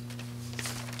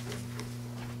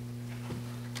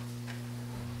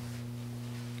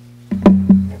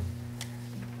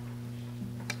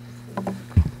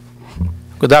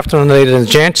 Good afternoon, ladies and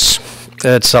gents.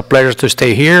 It's a pleasure to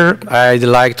stay here. I'd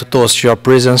like to toast your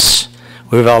presence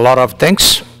with a lot of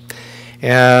thanks.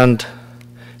 And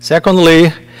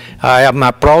secondly, I am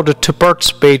proud to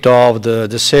participate of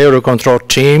the serial control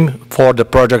team for the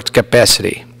project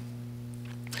capacity.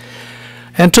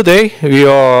 And today we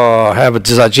have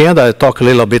this agenda. I talk a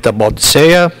little bit about the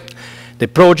SEA, the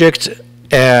project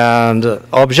and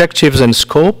objectives and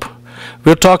scope.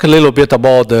 We'll talk a little bit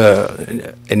about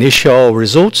the initial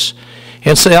results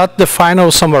and so at the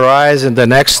final summarize and the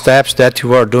next steps that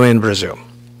we are doing in Brazil.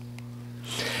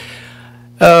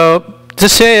 The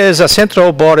SEA is a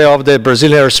central body of the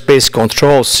Brazilian airspace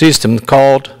control system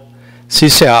called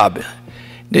CCAB.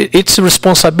 Its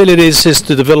responsibilities is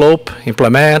to develop,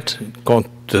 implement,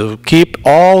 to keep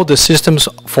all the systems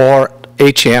for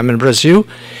ATM in Brazil,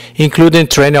 including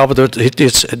training of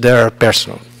their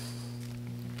personnel.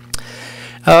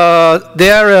 The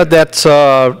area that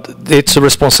its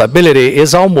responsibility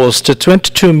is almost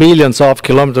 22 million of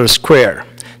kilometers square,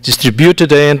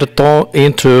 distributed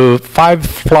into 5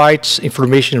 flights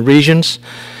information regions,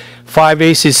 5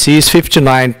 ACCs,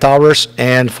 59 towers,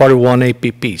 and 41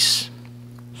 APPs.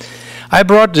 I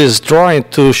brought this drawing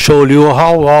to show you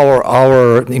how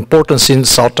our importance in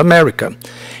South America,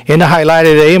 and I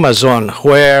highlighted the Amazon,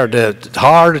 where the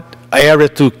hard area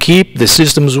to keep the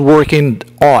systems working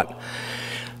on.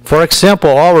 For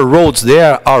example, our roads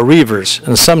there are rivers,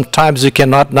 and sometimes you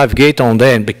cannot navigate on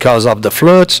them because of the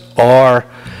floods or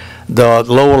the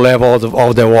lower level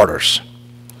of the waters.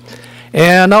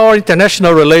 And our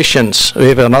international relations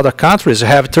with other countries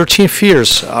have 13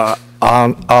 spheres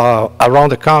around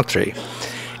the country.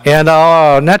 And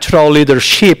our natural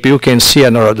leadership, you can see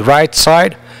on the right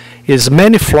side, is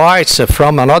many flights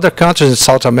from another countries in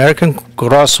South America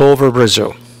cross over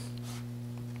Brazil.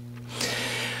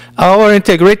 Our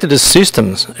integrated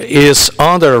systems is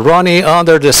running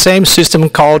under the same system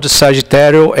called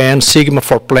Sagittario and Sigma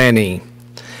for planning.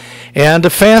 And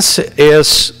defense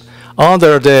is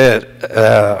under the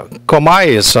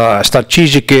COMAI's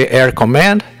Strategic Air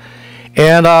Command,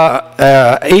 and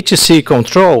HC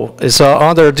control is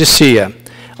under the SEA.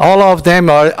 All of them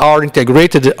are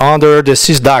integrated under the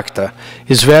SysDACTA.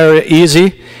 It's very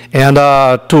easy and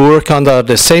to work under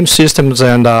the same systems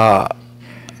and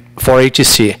for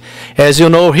HC. As you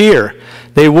know here,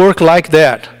 they work like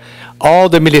that. All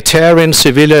the military and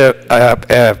civilian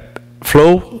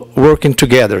flow working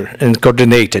together and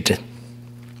coordinated.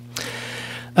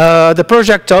 The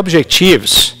project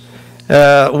objectives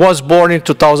was born in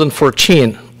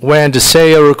 2014 when the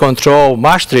SEA Control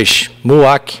Maastricht,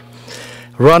 MUAC,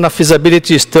 run a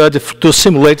feasibility study to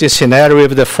simulate a scenario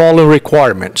with the following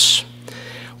requirements.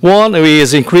 One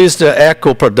is increase the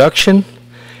echo production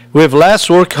with less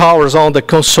work hours on the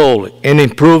console and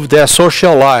improve their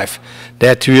social life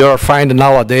that we are finding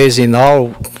nowadays in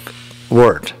our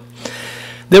world.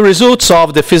 The results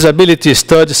of the feasibility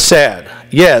study said,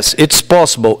 yes, it's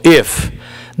possible if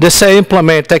the SEA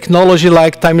implement technology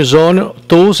like time zone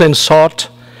tools and sought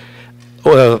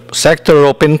sector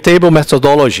open table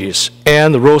methodologies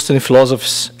and roasting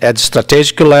philosophies at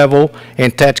strategic level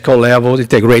and tactical level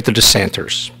integrated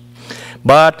centers.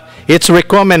 But it's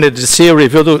recommended to see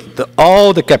review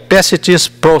all the capacities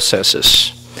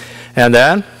processes. And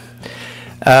then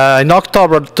in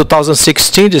October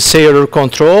 2016, the SEA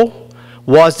Control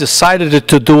was decided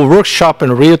to do a workshop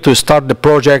in Rio to start the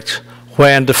project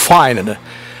when defined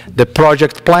the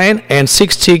project plan and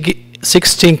 16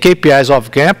 KPIs of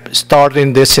GANP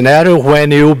starting the scenario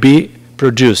when it will be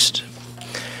produced.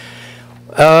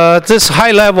 This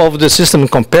high level of the system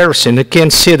comparison, you can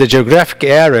see the geographic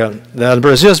area that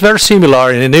Brazil is very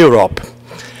similar in Europe,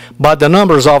 but the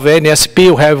numbers of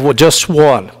NSP have just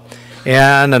 1,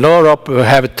 and in Europe we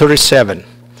have 37.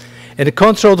 And the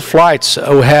controlled flights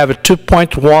we have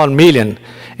 2.1 million,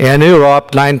 and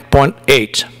Europe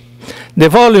 9.8. The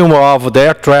volume of the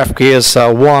air traffic is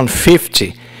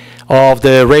 150 of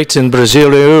the rates in Brazil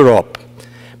and Europe.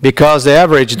 because the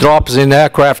average drops in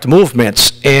aircraft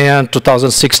movements in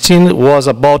 2016 was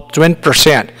about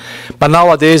 20%. But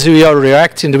nowadays we are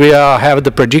reacting, we have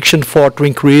the prediction to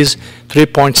increase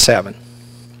 3.7.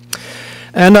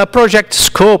 And a project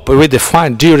scope we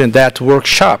defined during that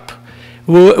workshop.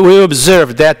 We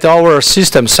observed that our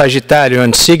system, Sagittario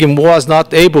and SIGIM, were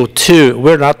not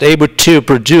able to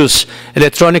produce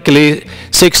electronically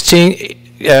 16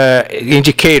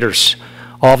 indicators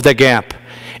of the GANP.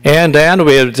 And then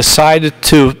we decided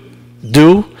to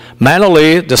do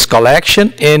manually this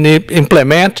collection and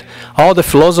implement all the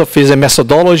philosophies and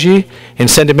methodology and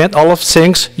sediment all of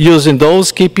things using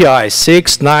those KPIs,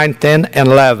 6, 9, 10, and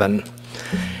 11.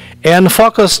 And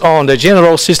focus on the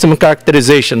general system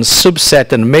characterization,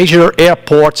 subset, and major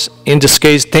airports, in this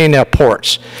case 10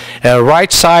 airports.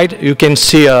 Right side you can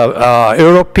see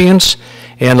Europeans,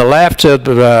 and the left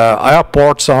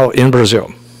airports are in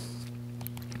Brazil.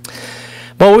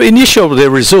 But initially the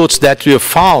results that we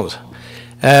found,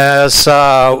 as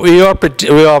we are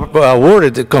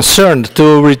worried, concerned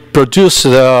to reproduce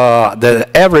the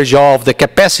average of the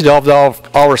capacity of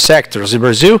our sectors in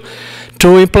Brazil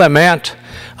to implement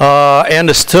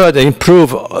and study,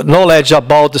 improve knowledge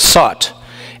about the SOT.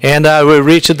 And we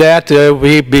reached that,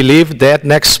 we believe that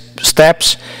next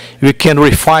steps, we can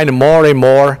refine more and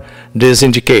more these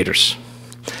indicators.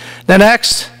 The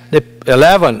next, the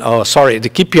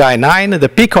KPI 9, the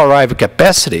peak arrival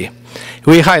capacity.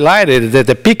 We highlighted that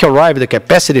the peak arrival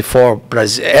capacity for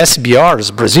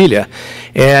ASBUs, Brasilia,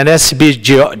 and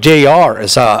SBJR,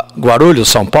 Guarulhos,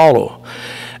 São Paulo,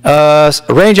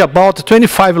 range about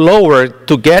 25 lower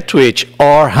to Gatwick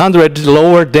or 100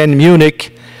 lower than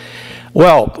Munich.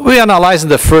 Well, we analyzed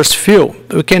the first few.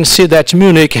 We can see that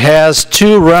Munich has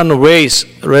 2 runways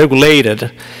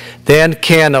regulated. Then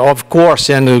can, of course,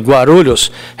 and Guarulhos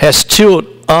has 2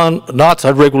 not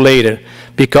regulated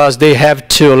because they have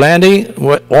 2 landing,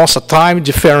 once a time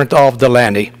different of the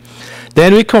landing.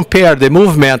 Then we compare the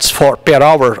movements per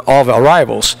hour of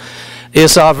arrivals.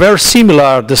 Is very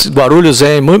similar, this Guarulhos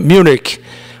and Munich,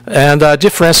 and the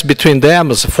difference between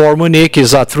them is for Munich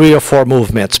is 3 or 4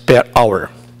 movements per hour.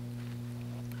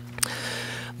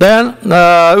 Then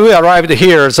we arrived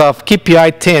here as of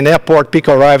KPI 10, airport peak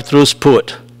arrival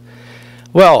throughput.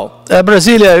 Well,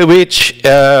 Brasilia, which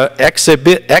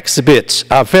exhibits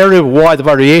a very wide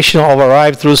variation of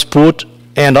arrival throughput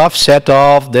and offset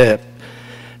of the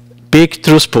peak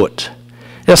throughput.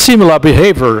 A similar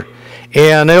behavior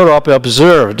in Europe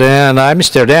observed in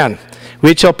Amsterdam,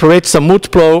 which operates a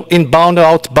multiple inbound and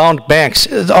outbound banks.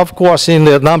 Of course, in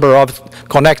the number of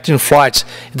connecting flights,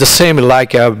 the same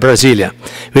like Brasilia.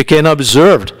 We can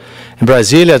observe in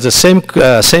Brasilia the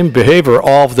same behavior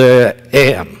of the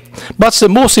AM. But the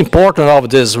most important of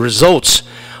these results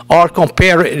are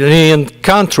compared in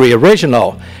country,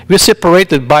 regional. We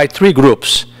separated by 3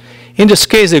 groups. In this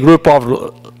case, the group of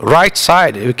right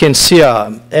side, you can see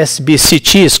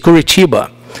SBCT,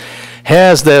 Curitiba,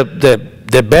 has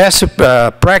the best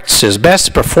practices,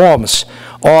 best performance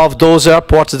of those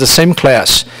airports of the same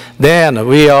class. Then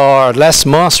last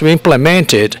month we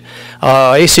implemented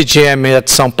ACGM at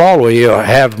São Paulo. We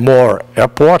have more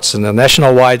airports in a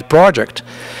national-wide project.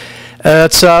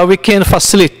 So we can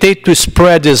facilitate to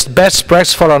spread this best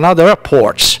practice for another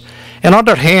airports. On the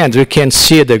other hand, we can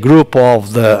see the group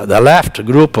of the left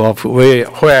group of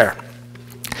where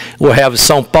we have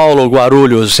São Paulo,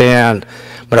 Guarulhos, and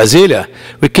Brasilia.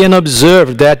 We can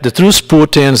observe that the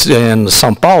throughput in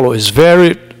São Paulo is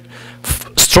very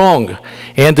strong,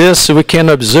 and this we can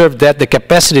observe that the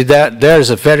capacity there is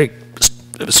very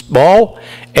small,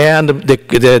 and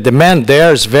the demand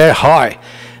there is very high.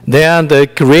 Then they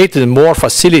created more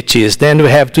facilities. Then we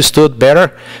have to study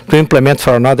better to implement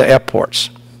for another airports.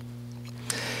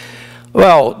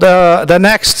 Well, the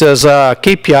next is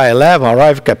KPI 11,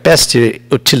 arrival capacity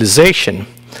utilization.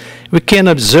 We can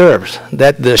observe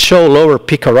that they show lower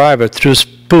peak arrival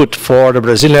throughput for the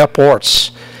Brazilian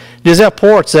airports. These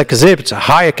airports exhibit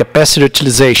higher capacity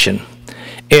utilization.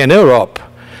 In Europe,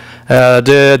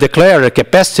 the declared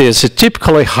capacity is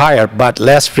typically higher but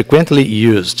less frequently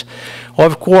used.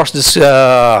 Of course, this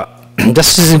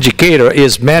indicator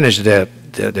is managed,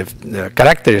 the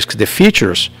characteristics, the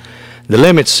features, the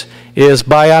limits is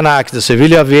by ANAC, the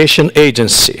Civil Aviation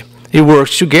Agency. It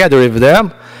works together with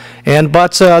them,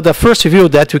 but the first view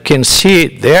that you can see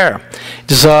there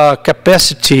is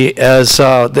capacity as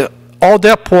all the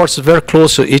airports very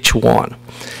close to each one.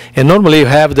 And normally you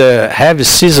have the heavy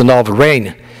season of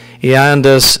rain, and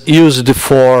is used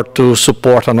to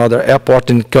support another airport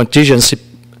in contingency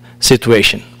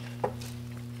situation.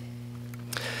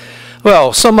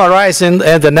 Well, summarizing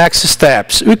the next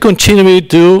steps, we continue to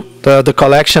do the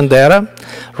collection data,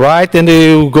 right? And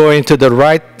you go into the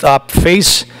write-up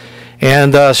phase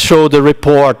and show the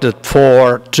report to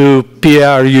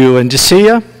PRU and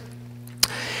DCEA.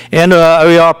 And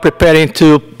we are preparing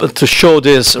to show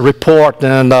this report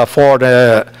and for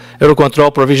the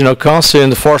Eurocontrol Provisional Council in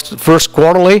the first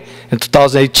quarterly in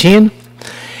 2018.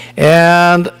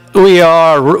 And we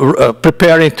are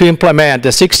preparing to implement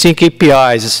the 16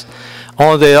 KPIs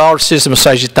on our system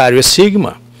Sagittarius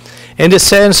Sigma. And the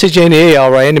same CGNA,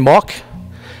 our NMOC,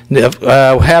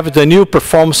 have the new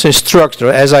performance instructor,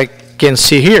 as I can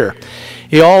see here.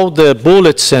 All the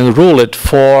bullets and ruled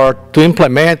to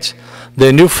implement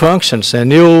the new functions and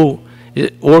new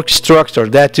work structure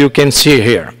that you can see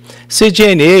here.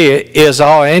 CGNA is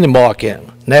our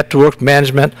NMOC, Network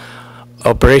Management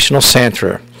Operational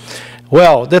Center.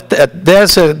 Well,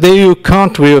 you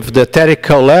count with the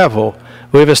theoretical level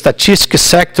with a statistics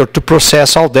sector to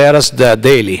process all data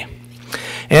daily.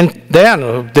 And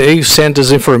then they send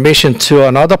this information to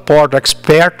another part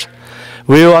expert.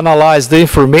 Will analyze the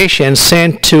information and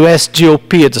send to SDOP,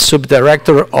 the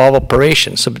Subdirector of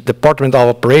Operations, Department of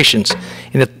Operations,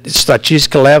 in a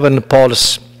statistical level and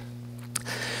policy.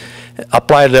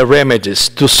 Apply the remedies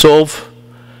to solve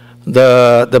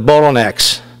the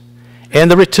bottlenecks. And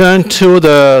return to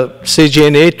the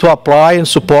CGNA to apply and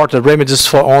support the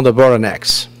remedies on the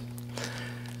bottlenecks.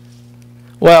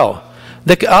 Well,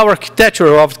 our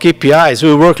architecture of KPIs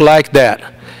will work like that.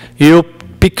 You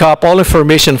pick up all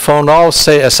information from all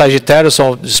Sagittarius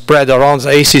spread around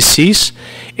ACCs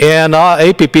and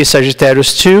APP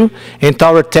Sagittarius 2, and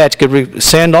Tower Tactic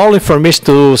send all information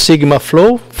to Sigma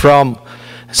Flow from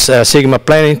Sigma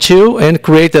Planning 2 and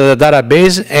create a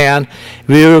database, and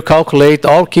we will calculate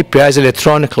all KPIs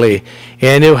electronically.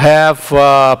 And you have we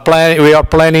are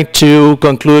planning to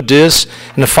conclude this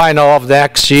in the final of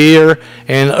next year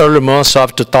and early months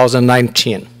of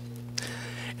 2019.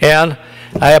 And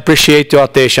I appreciate your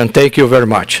attention. Thank you very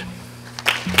much.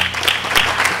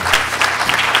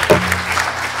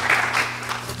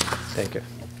 Thank you.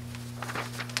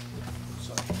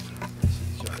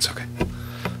 That's okay.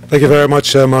 Thank you very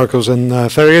much, Marcos, and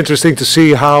very interesting to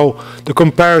see how the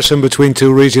comparison between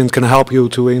two regions can help you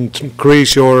to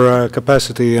increase your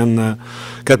capacity and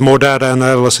get more data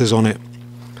analysis on it.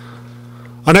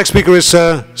 Our next speaker is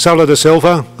Saulo da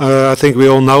Silva. I think we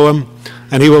all know him,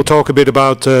 and he will talk a bit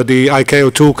about the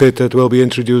ICAO toolkit that will be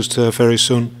introduced very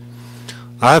soon.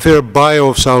 I have here a bio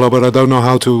of Saulo, but I don't know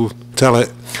how to tell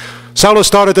it. Saulo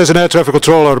started as an air traffic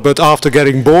controller, but after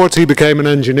getting bored, he became an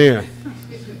engineer.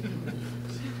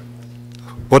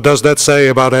 What does that say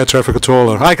about air traffic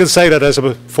controller? I can say that as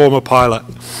a former pilot.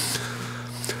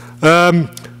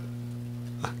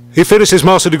 He finished his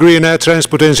master's degree in air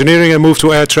transport engineering and moved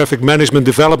to air traffic management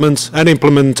development and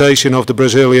implementation of the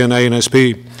Brazilian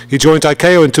ANSP. He joined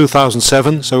ICAO in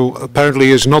 2007, so apparently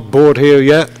he is not bored here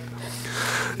yet,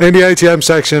 in the ATM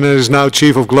section, and is now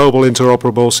Chief of Global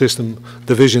Interoperable System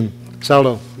Division.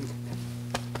 Saulo.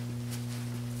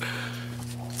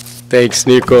 Thanks,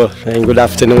 Nico, and good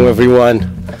afternoon,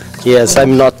 everyone. Yes,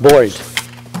 I'm not bored.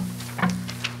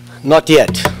 Not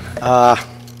yet.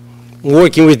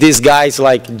 Working with these guys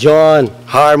like John,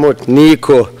 Harmut,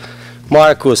 Nico,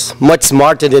 Marcus, much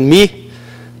smarter than me,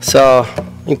 so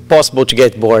impossible to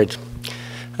get bored.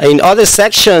 In other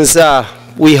sections,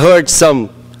 we heard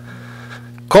some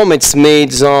comments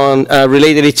made on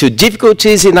related to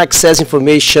difficulties in access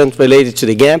information related to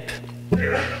the GANP.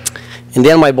 And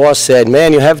then my boss said,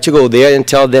 man, you have to go there and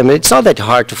tell them it's not that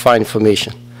hard to find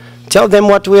information. Tell them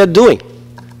what we are doing.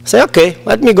 I said, okay,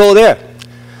 let me go there.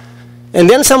 And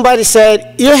then somebody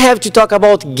said, you have to talk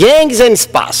about gangs and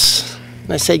spas.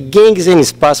 And I said, gangs and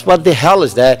spas, what the hell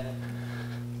is that?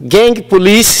 Gang,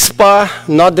 police, spa,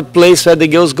 not the place where the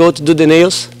girls go to do the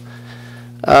nails.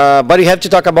 But you have to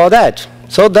talk about that.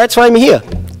 So that's why I'm here,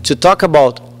 to talk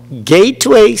about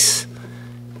gateways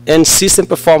and system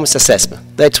performance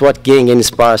assessment. That's what gang and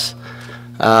spas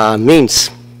means.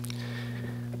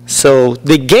 So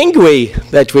the gangway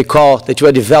that we call, that we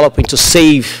are developing to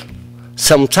save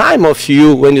some time of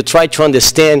you when you try to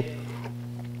understand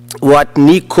what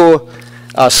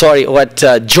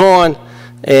John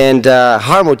and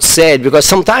Harmut said, because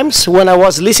sometimes when I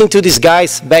was listening to these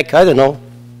guys back, I don't know,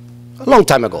 a long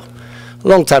time ago,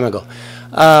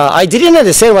 I didn't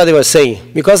understand what they were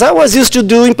saying, because I was used to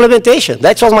do implementation.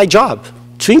 That was my job,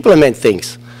 to implement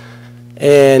things.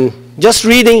 And just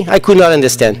reading, I could not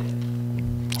understand.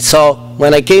 So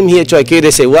when I came here to ICAO,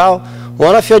 they say, well,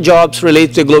 one of your jobs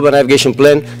related to the Global Navigation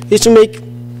Plan is to make it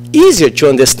easier to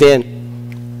understand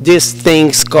these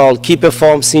things called key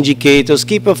performance indicators,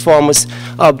 key performance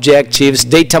objectives,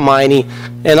 data mining,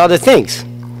 and other things.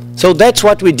 So that's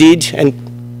what we did, and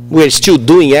we're still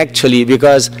doing actually,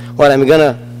 because what I'm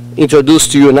gonna introduce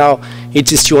to you now,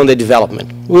 it is still under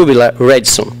development. We'll be ready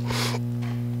soon.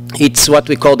 It's what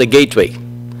we call the gateway,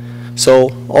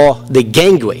 or the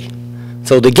gangway.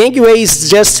 So the gangway is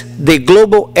just the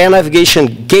global air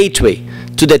navigation gateway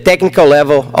to the technical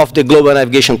level of the global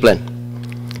navigation plan.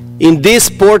 In this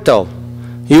portal,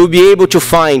 you'll be able to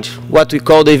find what we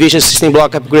call the Aviation System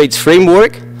Block Upgrades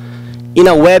Framework in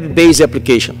a web-based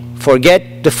application.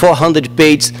 Forget the 400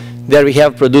 pages that we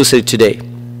have produced today.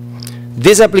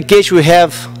 This application will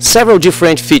have several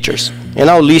different features, and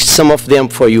I'll list some of them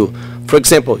for you. For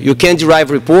example, you can derive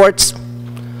reports.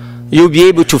 You'll be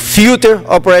able to filter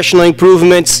operational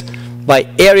improvements by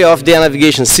area of the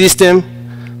navigation system,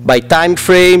 by time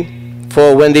frame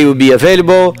for when they will be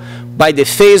available, by the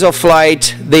phase of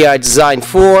flight they are designed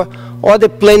for, or the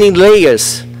planning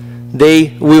layers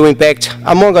they will impact,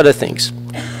 among other things.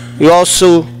 You'll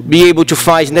also be able to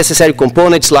find necessary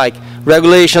components like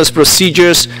regulations,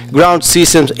 procedures, ground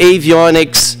systems,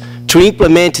 avionics, to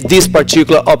implement this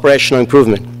particular operational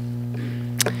improvement.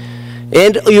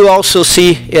 And you also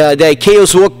see the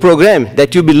ICAO's work program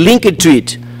that will be linked to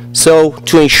it, so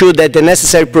to ensure that the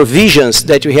necessary provisions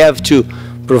that we have to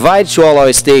provide to all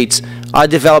our states are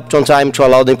developed on time to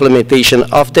allow the implementation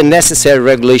of the necessary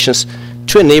regulations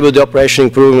to enable the operational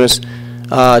improvements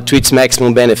to its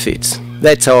maximum benefits.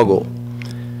 That's our goal.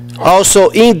 Also,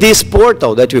 in this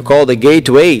portal that we call the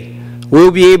gateway,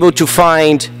 we'll be able to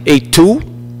find a tool.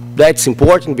 That's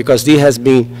important because this has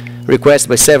been requested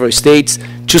by several states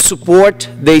to support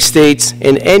the states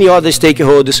and any other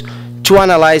stakeholders to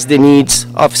analyze the needs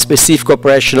of specific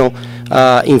operational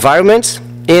environments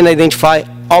and identify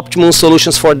optimum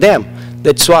solutions for them.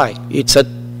 That's why it's a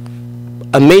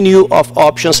menu of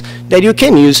options that you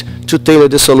can use to tailor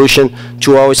the solution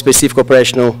to our specific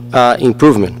operational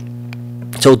improvement.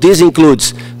 So this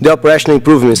includes the operational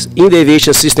improvements in the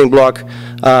Aviation System Block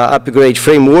Upgrade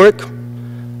Framework,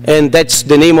 and that's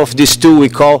the name of this tool we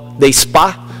call the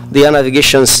SPA, the Air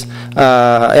Navigation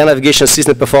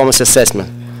System Performance Assessment.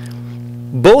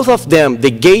 Both of them, the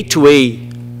gateway,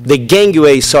 the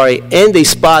gangway, and the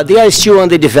SPA, they are still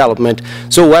under development.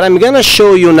 So what I'm going to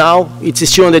show you now, it's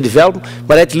still under development,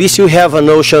 but at least you have a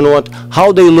notion on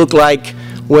how they look like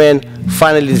when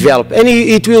finally developed. And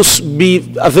it will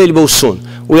be available soon.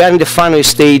 We are in the final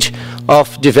stage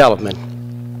of development.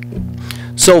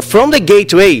 So from the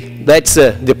gateway, that's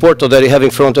the portal that you have in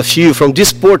front of you. From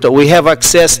this portal, we have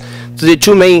access to the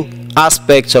two main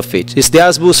aspects of it. It's the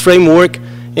ASBUs framework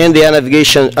and the Air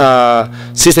Navigation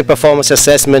System Performance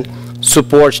Assessment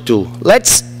Support Tool. Let's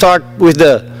start with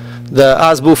the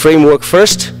ASBU framework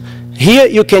first. Here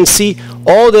you can see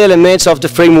all the elements of the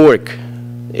framework.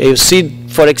 You see,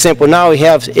 for example, now we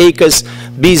have ACAS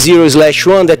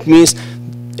B0/1, that means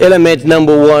element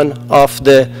number 1 of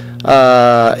the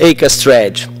ACAS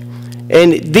thread.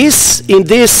 And in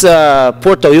this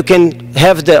portal, you can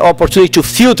have the opportunity to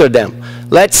filter them.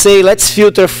 Let's say, let's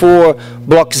filter for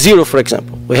block 0, for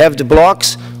example. We have the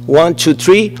blocks 1, 2,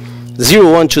 3,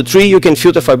 0, 1, 2, 3. You can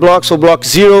filter for blocks. So block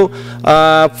 0,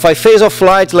 for phase of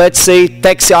flight, let's say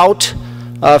taxi out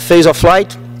phase of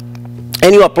flight,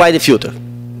 and you apply the filter.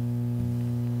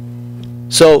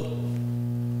 So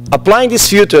applying this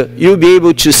filter, you'll be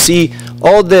able to see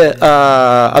all the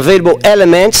available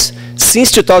elements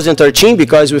since 2013,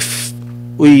 because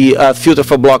we filter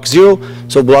for block 0.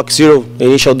 So block 0,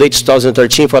 initial date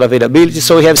 2013 for availability.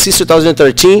 So we have since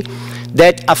 2013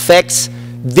 that affects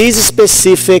this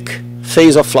specific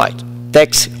phase of flight,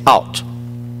 taxi out.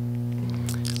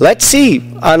 Let's see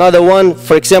another one,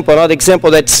 for example, another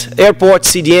example, that's airport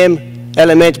CDM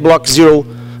element block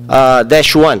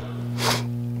 0-1.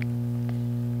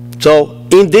 So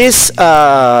in this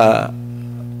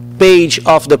page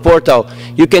of the portal,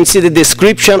 you can see the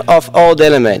description of all the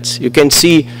elements. You can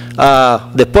see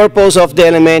the purpose of the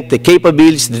element, the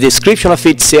capabilities, the description of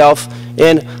itself,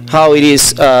 and how it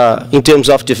is in terms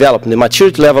of development, the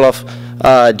maturity level of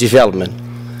development.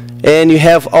 And you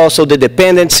have also the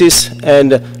dependencies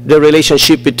and the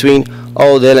relationship between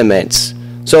all the elements.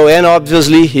 So, and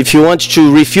obviously, if you want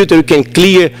to refilter, you can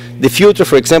clear the filter.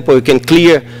 For example, you can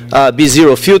clear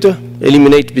B0 filter,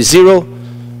 eliminate B0.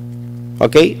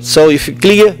 Okay, so if you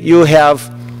clear, you have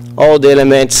all the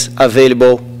elements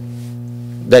available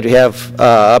that you have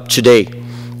up to date.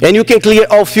 And you can clear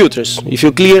all filters. If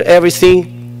you clear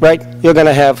everything, right, you're going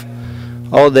to have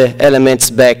all the elements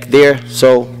back there,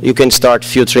 so you can start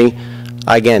filtering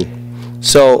again.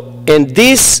 So, and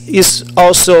this is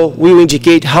also, will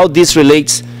indicate how this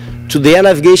relates to the air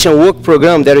navigation work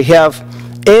program that we have,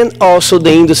 and also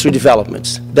the industry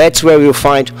developments. That's where you'll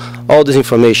find all this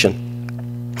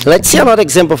information. Let's see another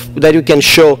example that you can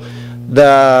show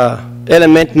the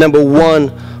element number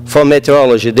 1 for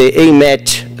meteorology, the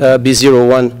AMAT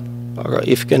B01,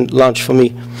 if you can launch for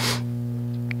me.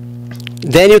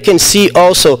 Then you can see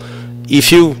also,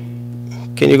 if you,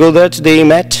 can you go there to the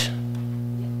AMAT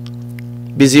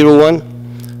B01?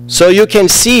 So you can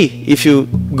see, if you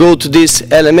go to this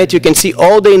element, you can see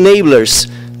all the enablers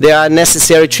that are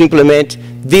necessary to implement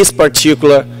this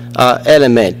particular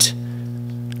element.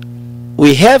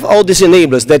 We have all these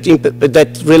enablers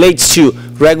that relates to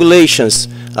regulations,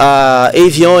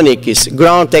 avionics,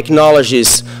 ground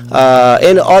technologies,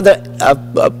 and other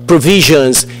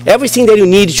provisions, everything that you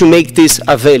need to make this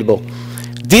available.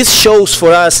 This shows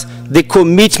for us the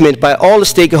commitment by all the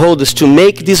stakeholders to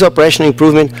make this operational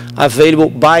improvement available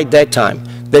by that time.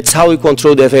 That's how we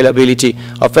control the availability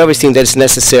of everything that is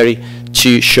necessary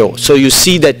to show. So you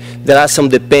see that there are some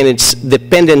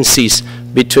dependencies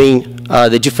between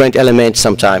the different elements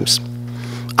sometimes.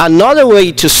 Another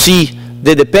way to see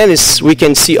the dependencies, we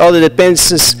can see all the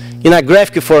dependencies in a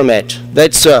graphic format.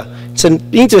 That's it's an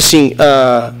interesting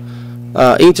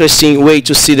interesting way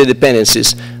to see the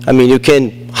dependencies. I mean, you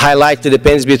can highlight the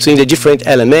dependencies between the different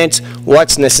elements,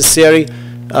 what's necessary.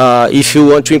 If you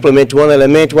want to implement one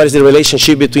element, what is the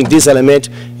relationship between this element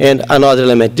and another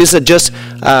element? This is just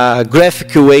a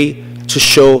graphic way to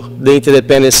show the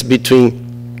interdependence between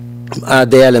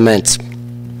the elements.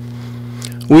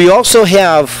 We also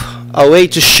have a way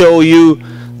to show you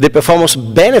the performance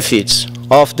benefits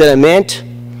of the element.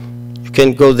 You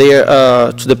can go there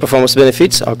to the performance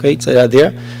benefits. Okay, it's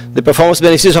there. The performance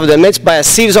benefits of the elements by a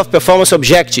series of performance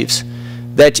objectives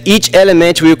that each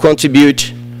element will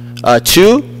contribute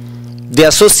to, the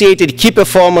associated key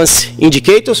performance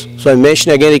indicators. So I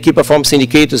mentioned again the key performance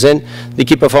indicators and the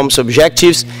key performance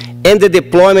objectives, and the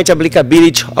deployment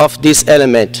applicability of this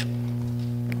element.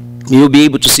 You'll be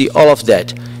able to see all of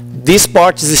that. This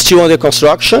part is still under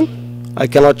construction. I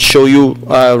cannot show you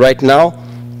right now,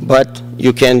 but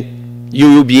you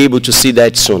will be able to see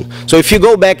that soon. So if you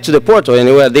go back to the portal, and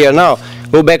we're there now,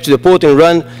 go back to the portal and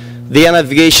run the Air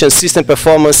Navigation System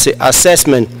Performance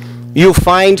Assessment, you'll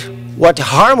find what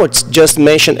Harmut just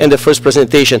mentioned in the first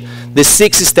presentation, the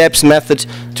 6 steps method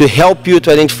to help you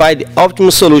to identify the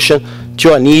optimal solution to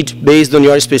your need based on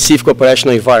your specific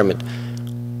operational environment.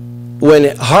 When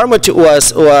Harmut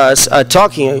was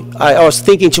talking, I was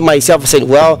thinking to myself, I said,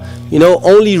 well, you know,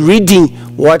 only reading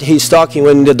what he's talking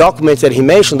when the documents that he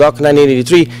mentioned, Doc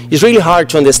 983, is really hard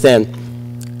to understand.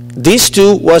 This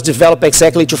tool was developed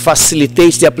exactly to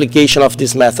facilitate the application of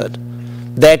this method.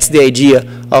 That's the idea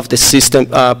of the system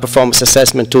performance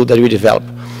assessment tool that we developed.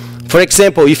 For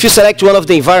example, if you select one of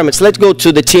the environments, let's go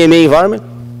to the TMA environment.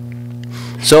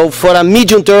 So for a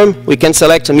medium term, we can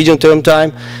select a medium term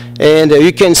time. And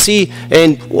you can see,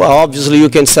 and well, obviously you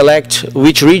can select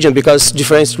which region, because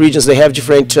different regions, they have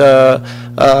different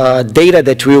data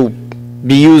that will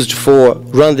be used for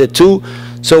run the tool.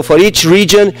 So for each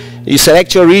region, you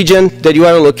select your region that you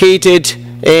are located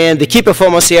and the key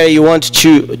performance area you want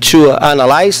to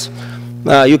analyze.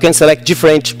 You can select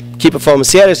different key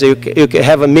performance areas. You can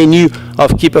have a menu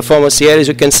of key performance areas.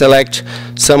 You can select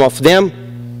some of them.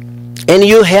 And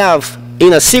you have,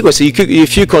 in a sequence,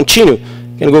 if you continue,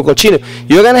 you can go continue,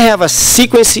 you're going to have a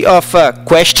sequence of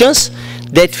questions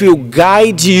that will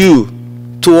guide you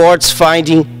towards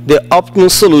finding the optimal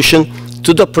solution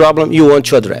to the problem you want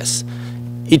to address.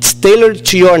 It's tailored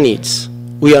to your needs.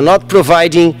 We are not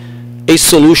providing a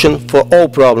solution for all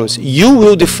problems. You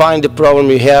will define the problem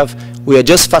you have. We are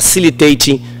just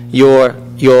facilitating your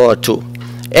tool.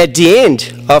 At the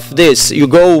end of this, you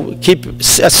go keep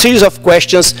a series of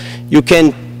questions. You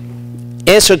can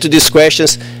answer to these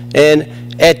questions, and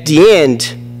at the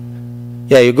end,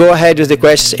 yeah, you go ahead with the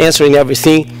questions, answering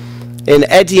everything, and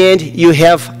at the end, you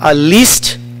have a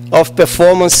list of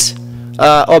performance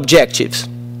objectives,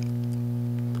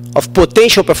 of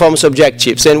potential performance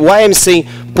objectives. And why I'm saying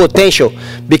potential?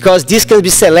 Because this can be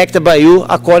selected by you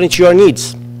according to your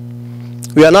needs.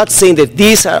 We are not saying that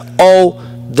these are all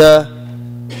the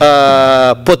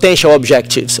potential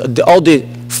objectives, all the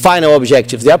final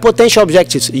objectives. They are potential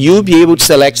objectives. You'll be able to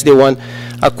select the one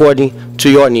according to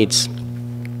your needs.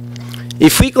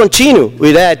 If we continue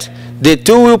with that, the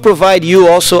tool will provide you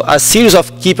also a series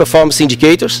of key performance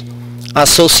indicators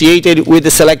associated with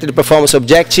the selected performance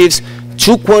objectives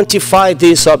to quantify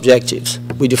these objectives.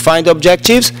 We define the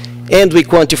objectives and we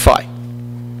quantify.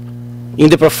 In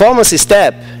the performance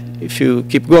step, if you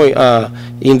keep going,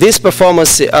 in this performance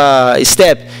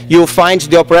step, you'll find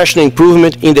the operational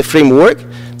improvement in the framework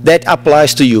that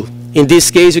applies to you. In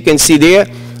this case, you can see there,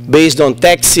 based on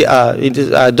taxi,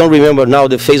 I don't remember now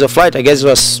the phase of flight, I guess it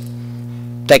was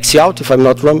taxi out, if I'm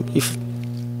not wrong.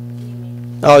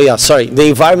 Oh yeah, sorry, the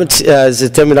environment is the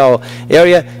terminal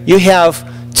area. You have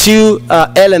two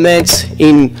elements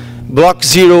in block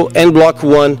 0 and block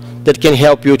 1 that can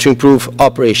help you to improve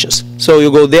operations. So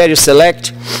you go there, you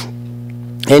select,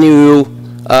 and you will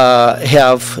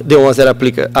have the ones that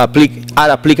are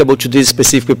applicable to this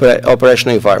specific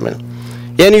operational environment.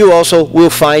 And you also will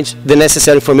find the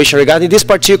necessary information regarding this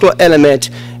particular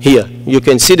element here. You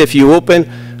can see that if you open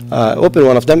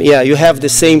one of them, yeah, you have the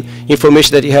same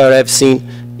information that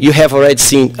you have already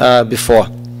seen before.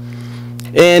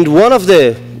 And one of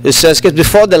the,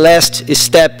 before the last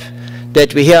step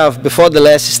that we have,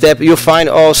 you find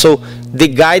also the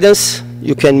guidance.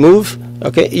 You can move,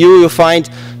 okay? You will find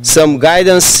some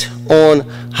guidance on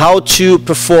how to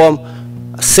perform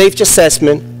a safety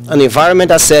assessment, an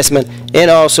environment assessment,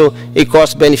 and also a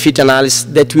cost-benefit analysis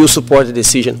that will support the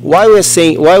decision. Why we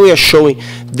are showing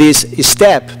this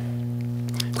step?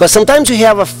 Because sometimes you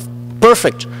have a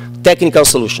perfect technical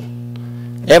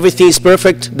solution. Everything is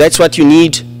perfect. That's what you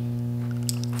need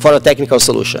for a technical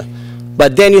solution.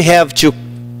 But then you have to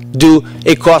do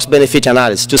a cost-benefit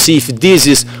analysis to see if this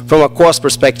is, from a cost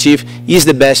perspective, is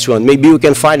the best one. Maybe we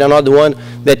can find another one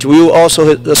that will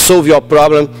also solve your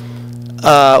problem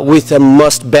with a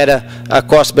much better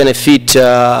cost-benefit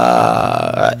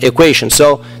equation.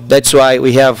 So that's why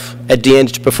we have at the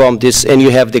end to perform this, and you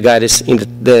have the guidance in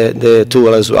the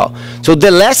tool as well. So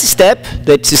the last step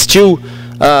that is still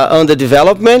under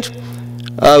development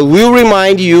will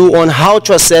remind you on how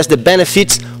to assess the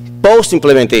benefits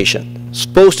post-implementation,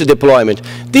 post-deployment.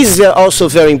 This is also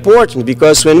very important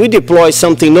because when we deploy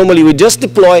something, normally we just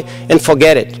deploy and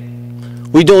forget it.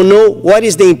 We don't know what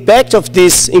is the impact of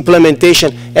this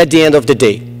implementation at the end of the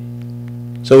day.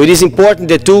 So it is important.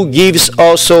 The tool gives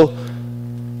also,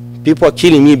 people are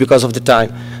killing me because of the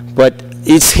time, but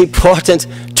it's important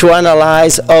to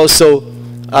analyze also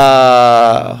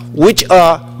which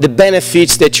are the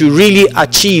benefits that you really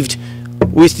achieved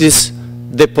with this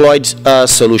deployed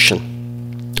solution.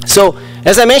 So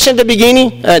as I mentioned at the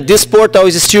beginning, this portal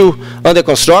is still under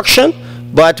construction,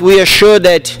 but we are sure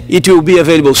that it will be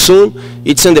available soon.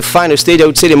 It's in the final stage. I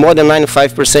would say that more than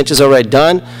 95% is already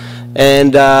done.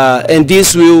 And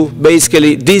this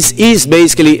is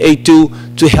basically a tool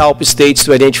to help states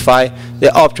to identify the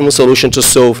optimal solution to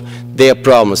solve their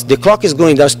problems. The clock is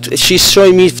going down. She's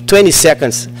showing me 20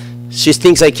 seconds. She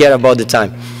thinks I care about the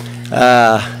time.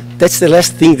 That's the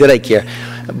last thing that I care.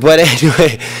 But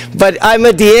anyway, but I'm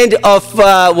at the end of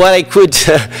what I could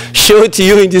show to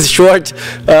you in this short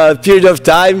period of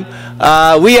time.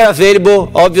 We are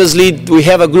available. Obviously, we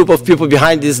have a group of people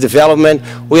behind this development.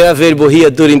 We are available here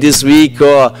during this week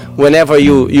or whenever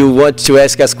you want to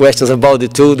ask us questions about the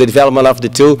tool, the development of the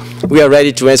tool. We are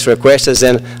ready to answer your questions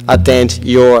and attend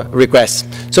your requests.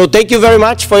 So thank you very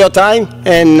much for your time,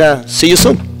 and see you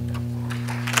soon.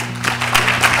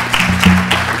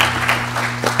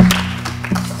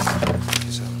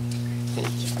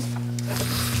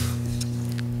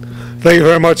 Thank you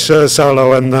very much,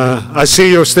 Saulo, and I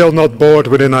see you're still not bored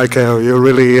within ICAO. You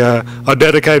really are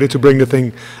dedicated to bring the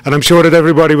thing, and I'm sure that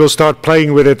everybody will start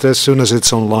playing with it as soon as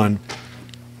it's online.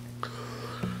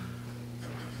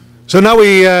 So now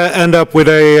we end up with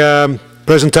a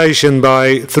presentation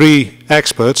by 3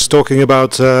 experts talking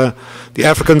about the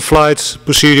African Flight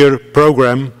Procedure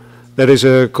Program. That is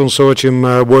a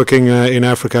consortium working in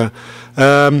Africa.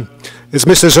 It's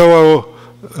Mr.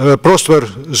 Prosper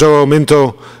Zoho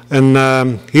Minto, and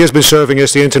he has been serving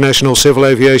as the international civil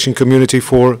aviation community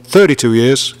for 32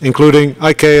 years, including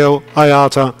ICAO,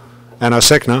 IATA and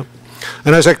ASECNA,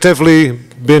 and has actively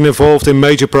been involved in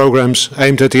major programs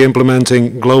aimed at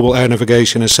implementing global air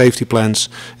navigation and safety plans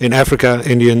in Africa,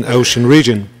 Indian Ocean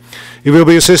region. He will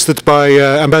be assisted by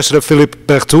Ambassador Philippe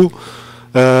Berthoud,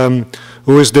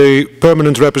 who is the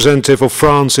permanent representative of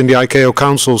France in the ICAO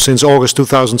Council since August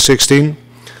 2016.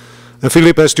 And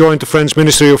Philippe has joined the French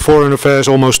Ministry of Foreign Affairs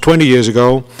almost 20 years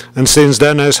ago, and since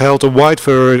then has held a wide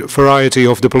variety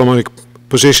of diplomatic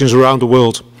positions around the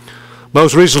world.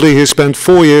 Most recently, he spent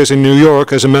 4 years in New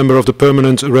York as a member of the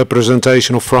permanent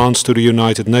representation of France to the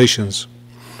United Nations.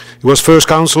 He was first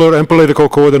counselor and political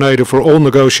coordinator for all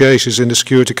negotiations in the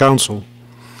Security Council.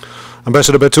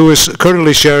 Ambassador Berthoud is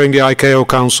currently chairing the ICAO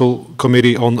Council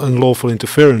Committee on Unlawful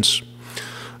Interference.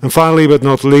 And finally, but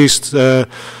not least,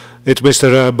 it's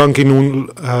Mr.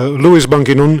 Louis Ban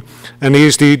Ki-moon, and he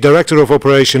is the Director of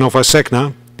Operation of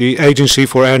ASECNA, the Agency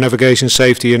for Air Navigation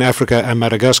Safety in Africa and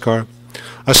Madagascar.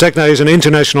 ASECNA is an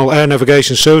international air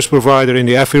navigation service provider in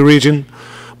the AFRI region,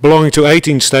 belonging to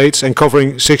 18 states and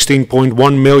covering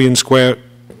 16.1 million square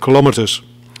kilometers.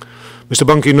 Mr.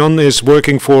 Ban Ki-moon is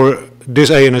working for this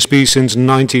ANSP since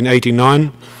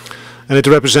 1989, and it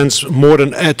represents more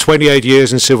than 28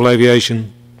 years in civil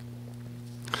aviation.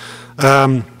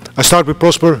 I start with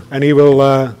Prosper, and he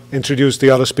will introduce the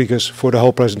other speakers for the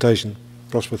whole presentation.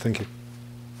 Prosper, thank you.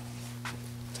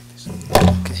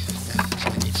 Okay,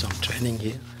 I need some training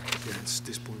here. Yeah, it's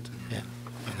this point. Yeah.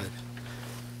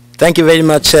 Thank you very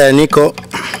much, Nico.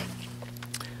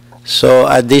 So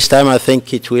at this time, I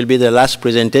think it will be the last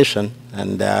presentation,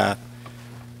 and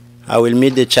I will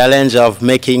meet the challenge of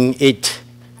making it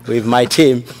with my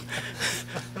team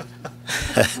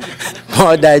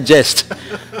more digest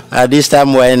at this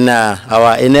time when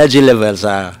our energy levels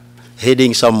are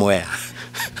heading somewhere,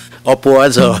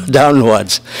 upwards or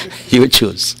downwards, you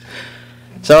choose.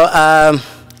 So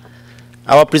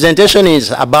our presentation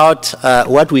is about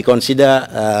what we consider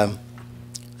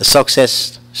a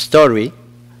success story,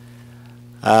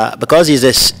 because it's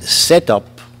a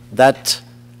setup that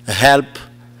help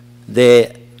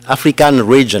the African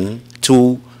region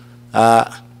to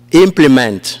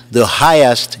implement the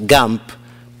highest GANP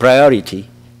priority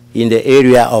in the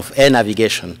area of air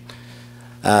navigation,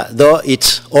 though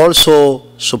it also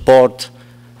support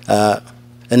a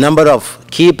number of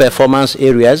key performance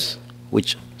areas,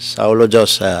 which Saulo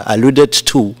just alluded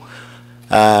to,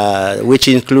 which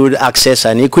include access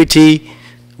and equity,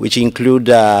 which include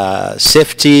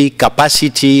safety,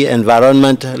 capacity,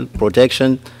 environmental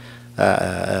protection,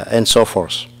 and so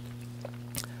forth.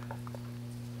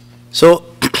 So,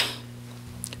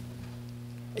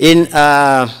 in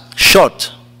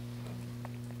short,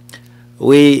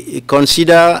 we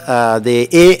consider the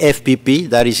AFPP,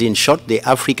 that is in short the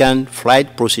African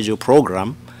Flight Procedure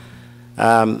Program,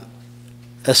 a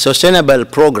sustainable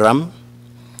program.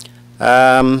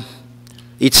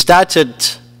 It started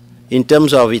in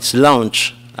terms of its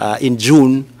launch in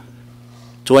June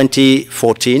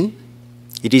 2014.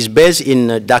 It is based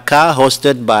in Dakar,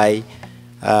 hosted by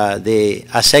the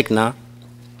ASECNA,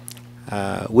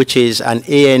 which is an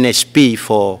ANSP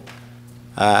for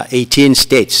 18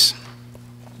 states.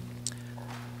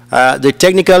 The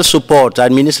technical support,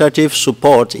 administrative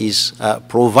support is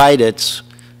provided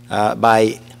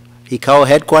by ICAO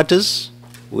headquarters,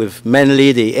 with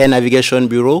mainly the Air Navigation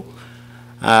Bureau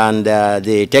and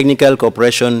the Technical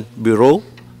Cooperation Bureau,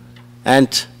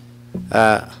 and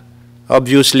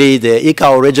obviously the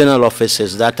ICAO regional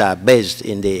offices that are based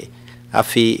in the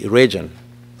AFI region.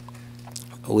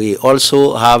 We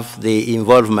also have the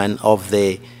involvement of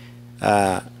the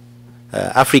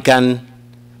African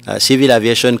Civil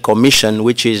Aviation Commission,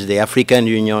 which is the African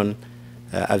Union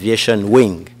Aviation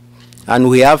Wing. And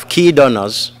we have key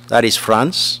donors, that is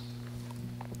France,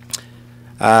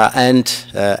 and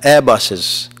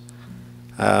Airbuses.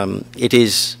 It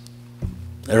is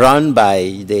run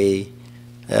by the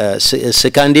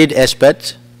seconded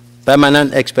experts,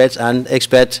 permanent experts, and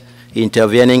experts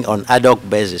intervening on ad hoc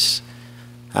basis.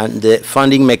 And the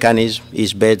funding mechanism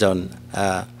is based on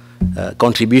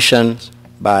contributions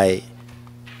by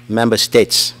member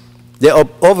states. The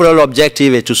overall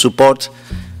objective is to support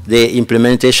the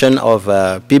implementation of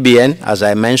PBN, as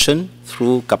I mentioned,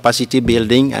 through capacity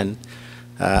building and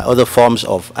other forms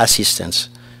of assistance.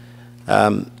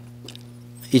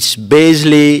 It's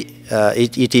basically,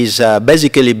 it is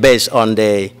basically based on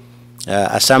the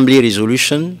Assembly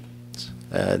resolution.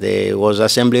 There was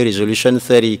Assembly Resolution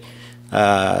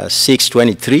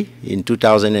 3623 in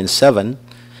 2007,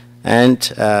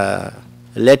 and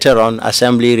later on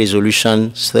Assembly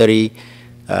Resolution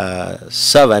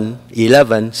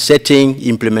 3711 setting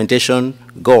implementation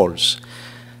goals.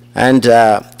 And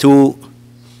to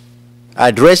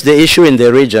address the issue in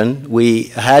the region, we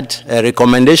had a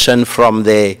recommendation from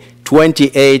the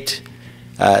 28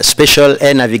 Special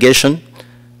Air Navigation,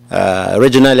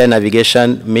 Regional Air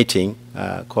Navigation meeting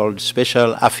called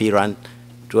Special AFIRAN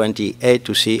 28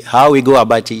 to see how we go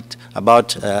about it,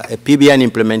 about a PBN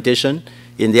implementation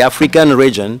in the African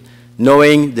region,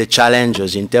 knowing the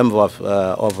challenges in terms of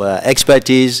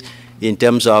expertise, in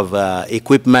terms of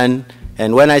equipment.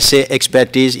 And when I say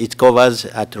expertise, it covers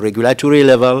at regulatory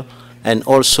level and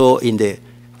also in the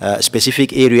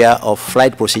specific area of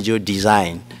flight procedure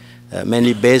design,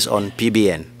 mainly based on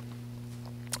PBN.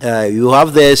 You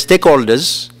have the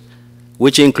stakeholders,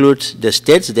 which include the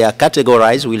states. They are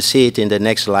categorized. We'll see it in the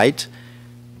next slide.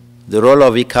 The role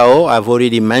of ICAO, I've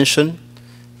already mentioned.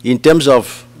 In terms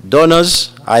of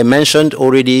donors, I mentioned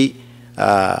already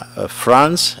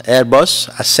France, Airbus,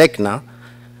 ASECNA,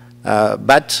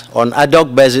 but on ad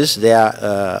hoc basis, there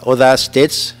are other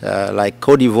states like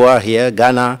Cote d'Ivoire here,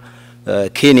 Ghana,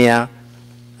 Kenya,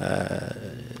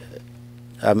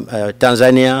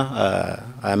 Tanzania,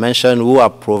 I mentioned, who are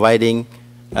providing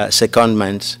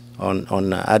secondments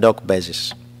on ad hoc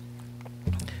basis.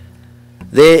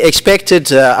 The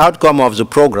expected outcome of the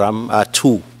program are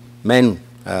two main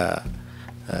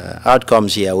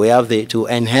outcomes here. We have to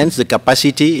enhance the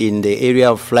capacity in the area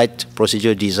of flight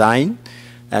procedure design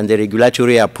and the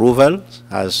regulatory approval,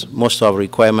 as most of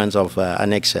requirements of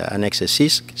Annex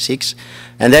 6.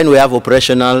 And then we have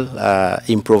operational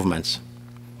improvements.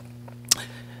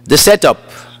 The setup.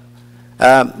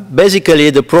 Basically,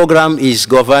 the program is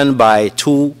governed by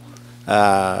two,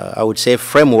 I would say,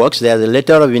 frameworks. There's a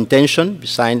letter of intention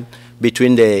signed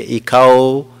between the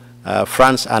ICAO,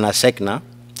 France, and ASECNA.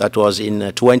 That was in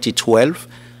 2012.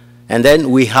 And then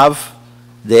we have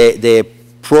the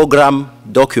program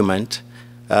document,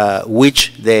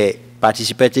 which the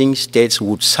participating states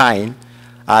would sign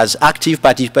as active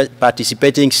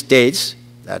participating states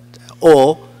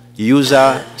or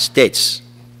user states.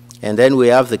 And then we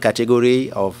have the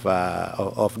category of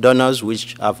donors,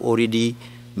 which I've already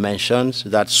mentioned,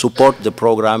 that support the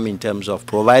program in terms of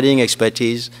providing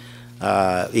expertise,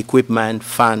 equipment,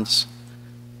 funds,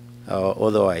 or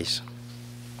otherwise.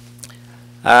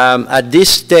 At this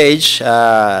stage,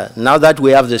 now that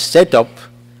we have the setup,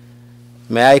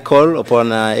 may I call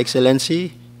upon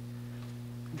Excellency,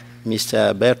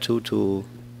 Mr. Bertu, to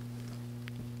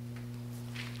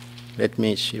let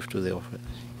me shift to the office.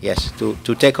 Yes, to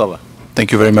take over.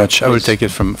 Thank you very much. I will take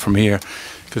it from here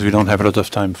because we don't have a lot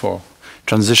of time for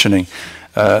transitioning.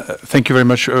 Thank you very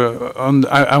much.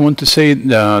 I want to say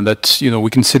that we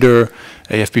consider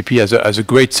AFPP as a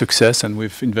great success, and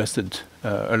we've invested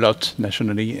a lot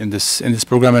nationally in this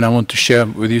program. And I want to share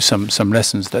with you some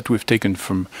lessons that we've taken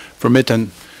from it,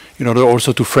 and in order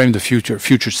also to frame the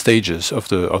future stages of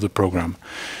the program.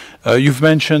 You've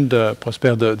mentioned,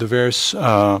 Prosper, the various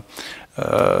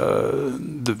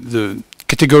the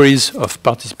categories of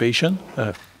participation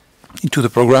into the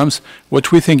programs.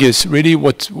 What we think is really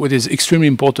what is extremely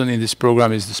important in this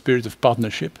program is the spirit of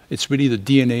partnership. It's really the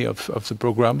DNA of the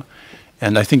program.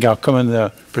 And I think our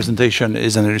common presentation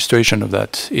is an illustration of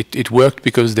that. It worked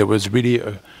because there was really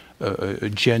a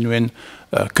genuine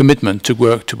commitment to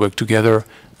work together,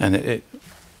 and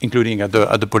including at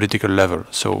the political level.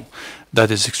 So that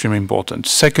is extremely important.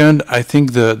 Second, I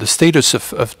think the status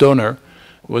of donor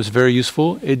was very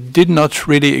useful. It did not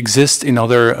really exist in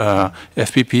other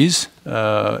FPPs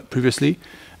previously,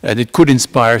 and it could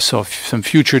inspire some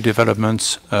future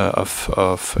developments of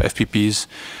FPPs.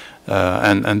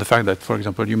 And the fact that, for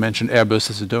example, you mentioned Airbus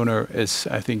as a donor is,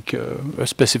 I think, a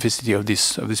specificity of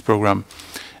this program,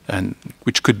 and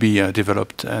which could be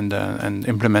developed and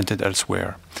implemented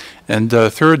elsewhere. And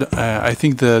third, I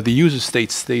think the user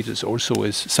state status also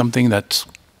is something that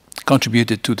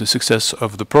contributed to the success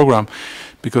of the program,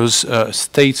 because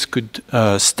states could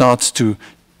start to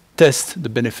test the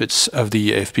benefits of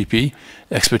the FPP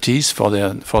expertise for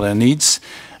their needs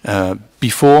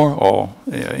before or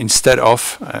instead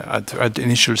of at the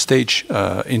initial stage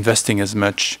investing as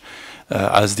much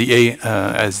as the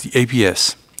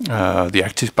APS, the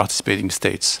active participating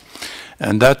states.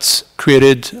 And that's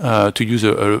created, to use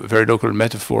a very local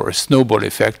metaphor, a snowball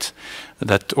effect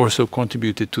that also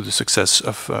contributed to the success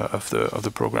of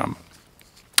the program.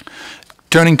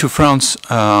 Turning to France,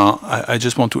 I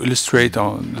just want to illustrate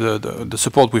on the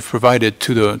support we've provided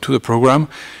to the program.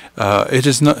 It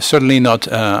is certainly not,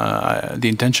 the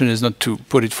intention is not to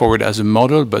put it forward as a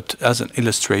model, but as an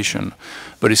illustration.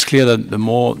 But it's clear that the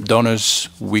more donors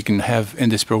we can have in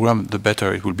this program, the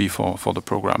better it will be for the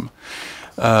program.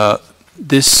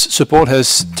 This support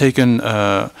has taken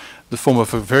the form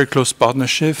of a very close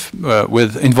partnership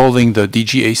involving the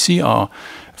DGAC, our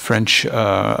French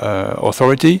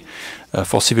authority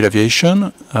for civil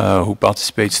aviation, who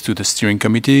participates to the steering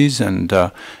committees and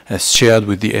has shared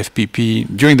with the FPP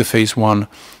during the phase 1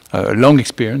 a long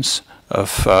experience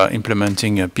of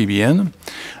implementing PBN.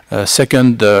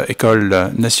 Second, the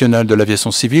École Nationale de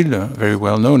l'Aviation Civile, very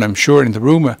well known, I'm sure, in the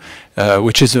room,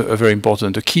 which is a very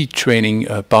important, a key training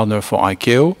partner for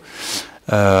ICAO.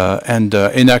 And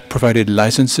ENAC provided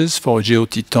licenses for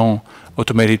GeoTitan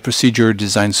automated procedure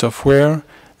design software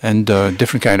and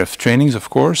different kind of trainings, of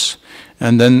course.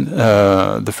 And then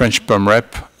the French Perm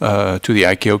Rep to the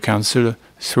ICAO Council,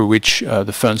 through which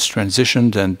the funds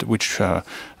transitioned and which,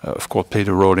 of course, played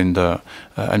a role in the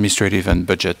administrative and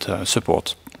budget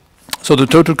support. So the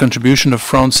total contribution of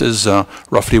France is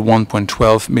roughly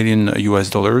 $1.12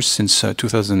 million since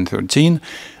 2013.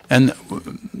 And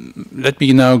let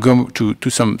me now go to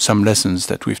some lessons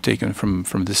that we've taken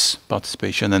from this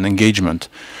participation and engagement.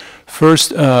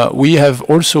 First, we have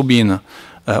also been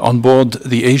on board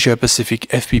the Asia-Pacific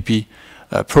FPP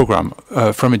program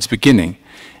from its beginning.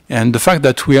 And the fact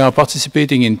that we are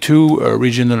participating in 2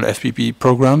 regional FPP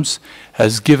programs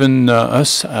has given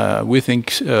us, we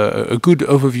think, a good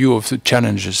overview of the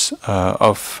challenges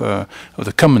of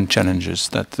the common challenges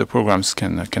that the programs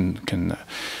can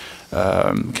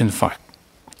fight.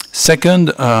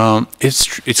 Second,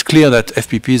 it's clear that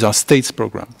FPPs are states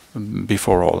programs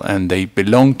before all, and they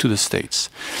belong to the states.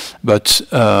 But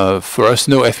for us,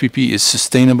 no FPP is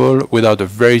sustainable without a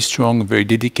very strong, very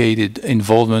dedicated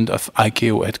involvement of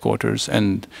ICAO headquarters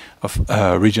and of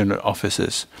regional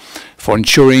offices for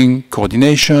ensuring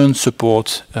coordination,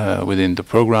 support within the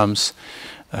programs.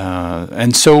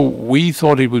 And so we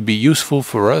thought it would be useful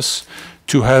for us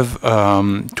to have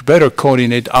to better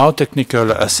coordinate our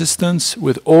technical assistance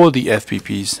with all the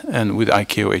FPPs and with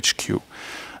ICAO HQ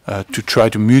to try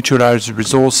to mutualize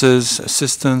resources,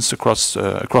 assistance across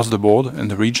the board in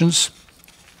the regions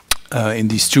in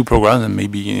these 2 programs, and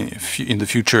maybe in the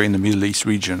future in the Middle East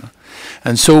region.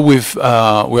 And so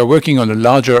we're working on a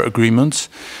larger agreement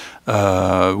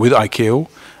with ICAO,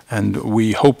 and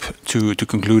we hope to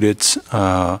conclude it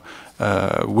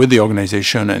with the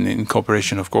organization and in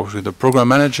cooperation, of course, with the program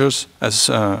managers as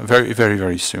very, very,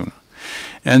 very soon.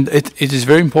 And it is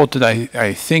very important,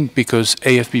 I think, because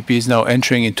AFPP is now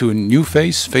entering into a new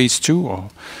phase, phase 2, or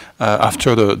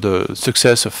after the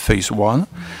success of phase 1.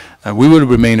 We will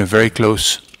remain a very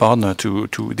close partner to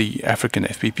the African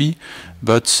FPP,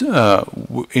 but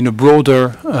in a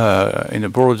broader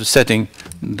setting,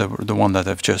 the one that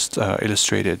I've just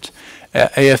illustrated.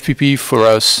 AFPP for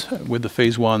us with the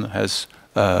phase 1 has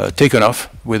taken off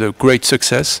with a great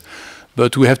success,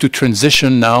 but we have to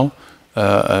transition now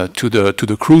to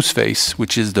the cruise phase,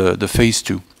 which is the phase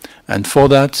 2. And for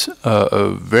that, a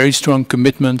very strong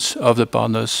commitment of the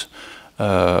partners,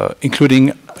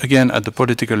 including, again, at the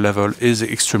political level, is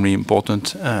extremely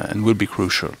important and will be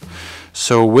crucial.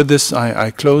 So with this,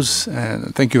 I close,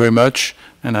 and thank you very much,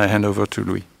 and I hand over to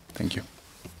Louis. Thank you.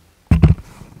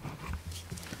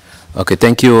 Okay,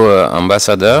 thank you,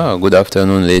 Ambassador. Good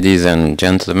afternoon, ladies and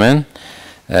gentlemen.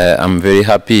 I'm very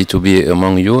happy to be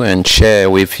among you and share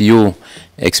with you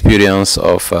experience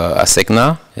of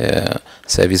ASECNA,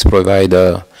 service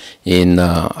provider in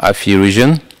AFI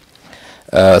region.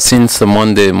 Since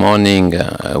Monday morning,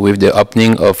 with the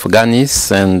opening of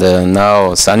GANIS and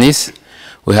now SANIS,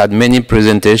 we had many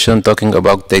presentations talking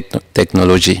about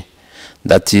technology.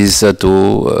 That is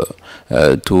to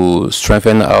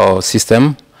strengthen our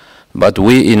system. But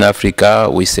we in Africa,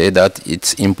 we say that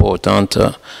it's important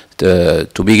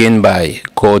to begin by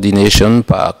coordination,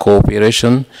 by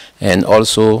cooperation, and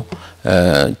also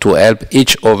to help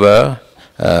each other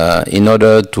in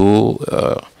order to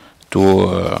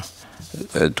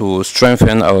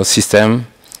strengthen our system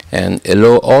and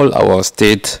allow all our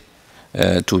states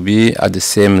to be at the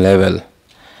same level.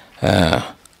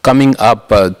 Coming up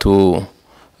to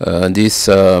this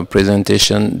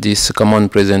presentation, this common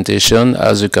presentation,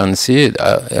 as you can see,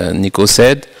 Nico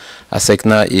said,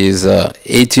 ASECNA is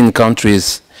 18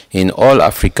 countries in all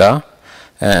Africa,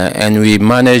 and we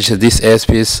manage this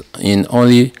airspace in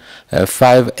only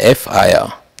 5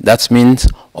 FIR. That means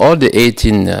all the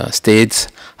 18 states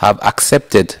have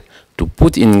accepted to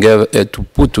put together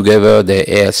their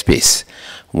airspace.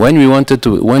 When we want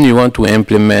to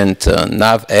implement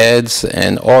nav heads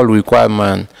and all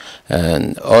requirement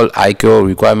and all ICAO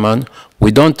requirement,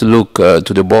 we don't look to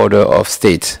the border of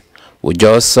states. We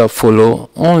just follow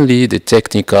only the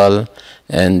technical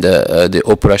and the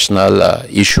operational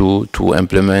issue to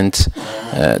implement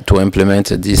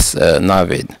this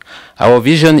nav aid. Our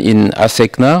vision in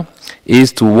ASECNA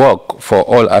is to work for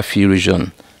all AFI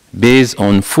region based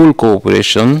on full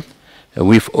cooperation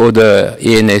with other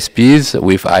ANSPs,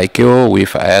 with ICAO,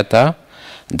 with IATA.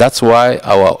 That's why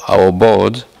our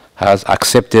board has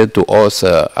accepted to us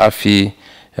AFI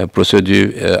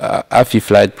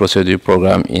flight procedure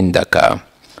program in Dakar.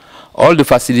 All the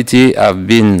facilities have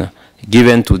been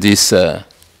given to this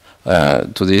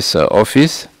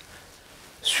office,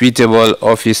 suitable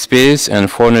office space and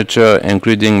furniture,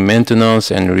 including maintenance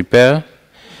and repair.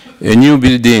 A new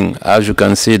building, as you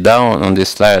can see down on the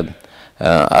slide,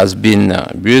 has been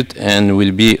built and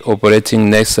will be operating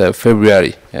next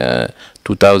February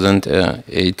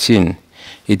 2018.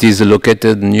 It is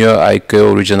located near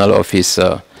ICAO regional office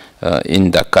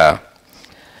in Dakar.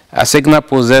 ASECNA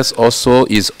possesses also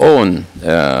its own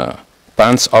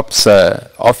PANS Ops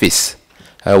office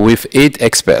with 8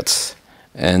 experts.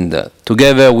 And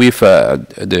together with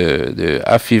the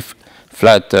AFI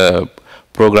flight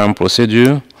program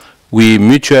procedure, we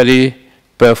mutually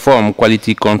perform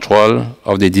quality control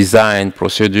of the design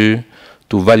procedure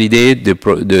to validate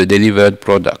the delivered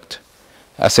product.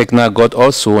 ASECNA got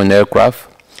also an aircraft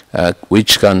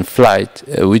which can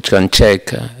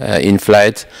check in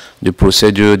flight the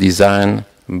procedure designed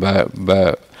by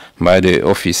the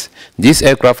office. This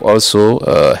aircraft also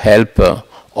help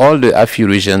all the AFI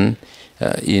region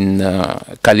in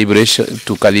calibration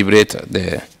to calibrate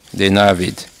the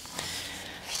NAVID.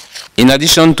 In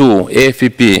addition to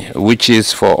AFPP, which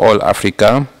is for all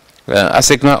Africa,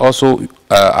 ASECNA also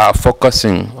are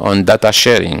focusing on data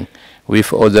sharing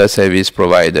with other service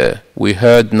providers. We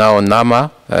heard now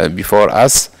NAMA before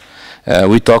us.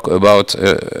 We talk about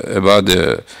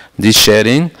this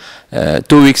sharing.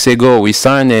 2 weeks ago, we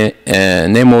signed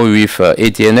an MOU with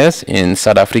ATNS in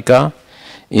South Africa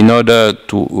in order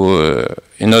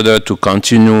to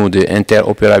continue the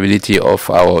interoperability of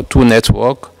our two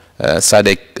networks,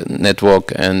 SADC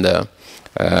network and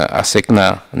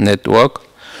ASECNA network.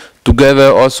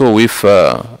 Together also with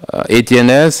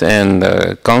ATNS and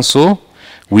Council,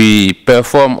 we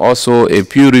perform also a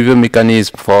peer review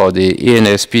mechanism for the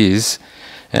ANSPs.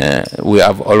 We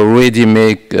have already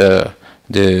made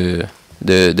the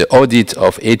audit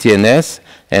of ATNS,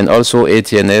 and also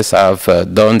ATNS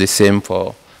have done the same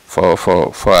for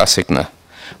ASECNA.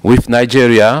 With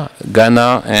Nigeria,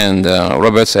 Ghana, and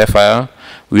Roberts FIR,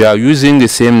 we are using the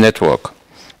same network.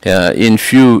 In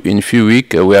few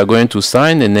weeks, we are going to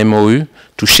sign an MOU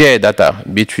to share data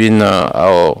between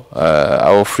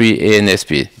our three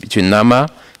ANSP, between NAMA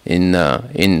in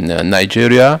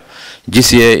Nigeria,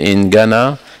 GCA in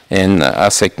Ghana, and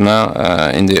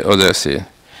ASECNA in the other side.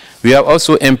 We have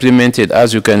also implemented,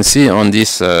 as you can see on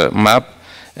this map,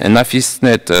 an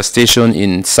AFISNet station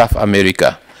in South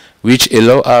America, which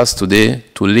allow us today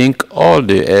to link all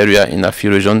the area in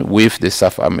AFI region with the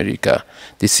South America.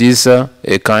 This is a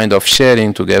kind of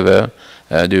sharing together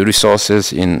the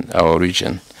resources in our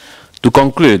region. To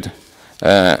conclude,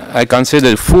 I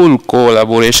consider full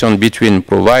collaboration between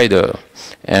provider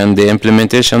and the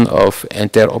implementation of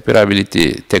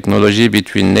interoperability technology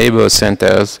between neighbor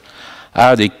centers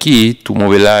are the key to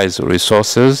mobilize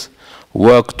resources,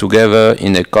 work together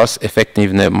in a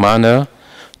cost-effective manner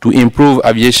to improve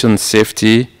aviation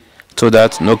safety so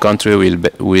that no country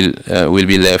will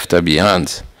be left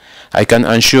behind. I can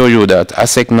assure you that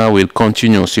ASECNA will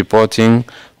continue supporting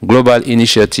global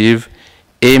initiatives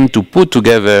aimed to put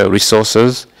together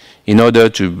resources in order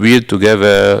to build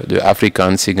together the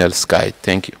African single sky.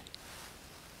 Thank you.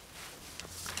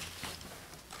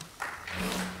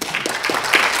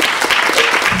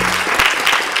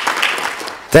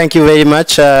 Thank you very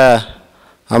much,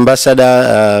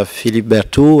 Ambassador Philippe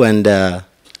Bertou and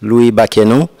Louis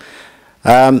Bakeno.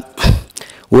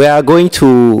 We are going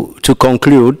to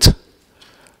conclude.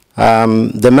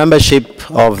 The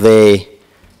membership of the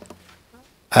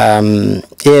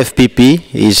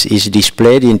AFPP is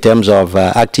displayed in terms of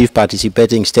active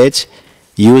participating states,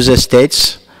 user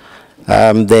states,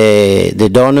 the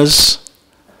donors.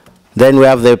 Then we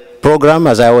have the program,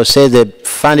 as I was saying, the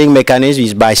funding mechanism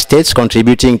is by states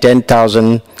contributing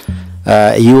 10,000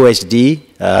 USD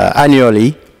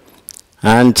annually.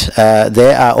 And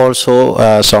there are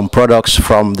also some products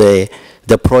from the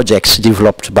projects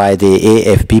developed by the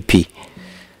AFPP.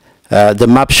 The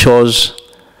map shows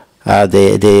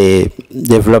the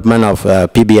development of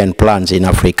PBN plans in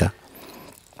Africa.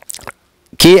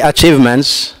 Key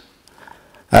achievements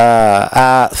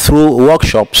are through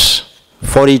workshops.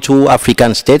 42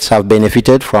 African states have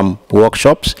benefited from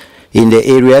workshops in the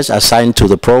areas assigned to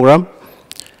the program.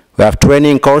 We have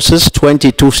training courses,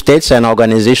 22 states and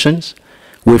organizations,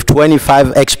 with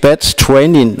 25 experts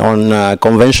trained on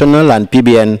conventional and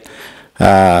PBN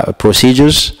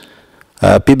procedures,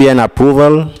 PBN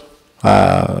approval,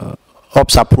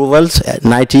 OPS approvals,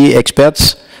 90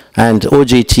 experts, and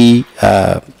OJT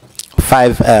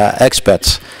 5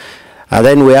 experts. And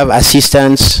then we have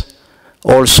assistance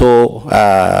also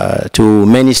to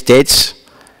many states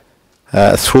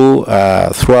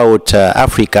throughout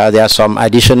Africa. There are some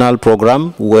additional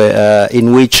programs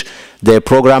in which the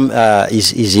program the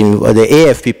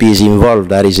AFPP is involved.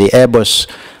 That is the Airbus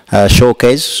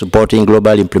Showcase, supporting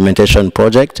global implementation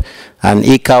project, and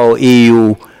ICAO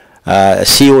EU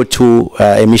CO2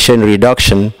 emission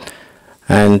reduction,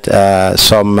 and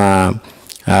some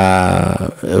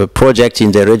projects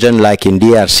in the region like in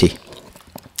DRC.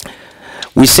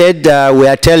 We said we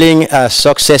are telling a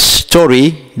success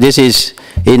story. This is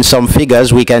in some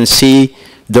figures. We can see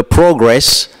the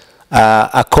progress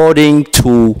according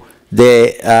to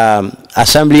the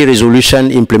Assembly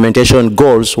Resolution implementation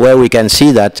goals, where we can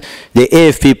see that the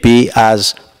AFPP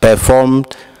has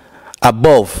performed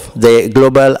above the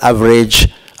global average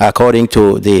according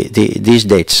to these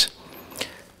dates.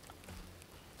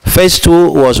 Phase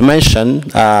 2 was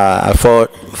mentioned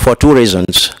for two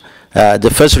reasons.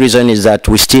 The first reason is that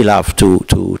we still have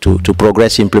to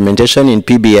progress implementation in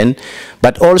PBN,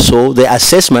 but also the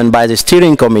assessment by the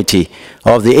steering committee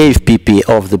of the AFPP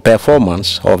of the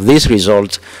performance of this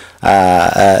result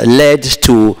led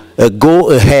to a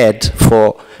go-ahead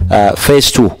for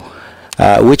Phase 2,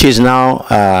 which is now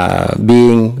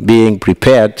being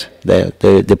prepared,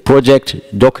 the project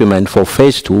document for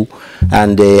Phase 2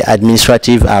 and the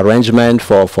administrative arrangement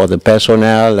for the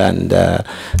personnel and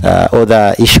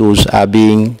other issues are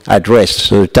being addressed.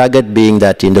 So the target being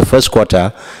that in the first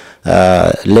quarter,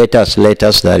 latest,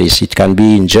 that is, it can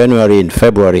be in January, in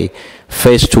February,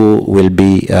 Phase 2 will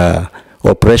be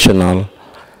operational.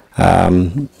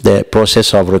 The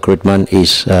process of recruitment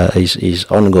is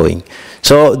ongoing.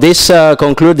 So this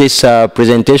concludes this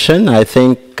presentation. I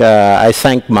think I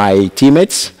thank my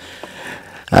teammates,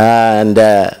 and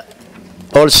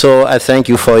also I thank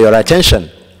you for your attention.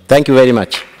 Thank you very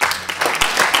much.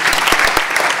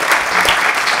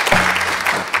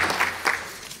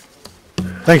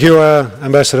 Thank you,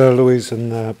 Ambassador Luis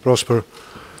and Prosper.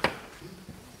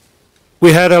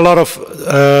 We had a lot of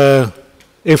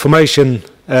information.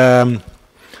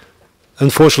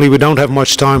 Unfortunately, we don't have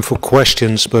much time for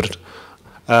questions, but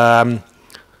I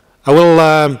will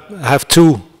have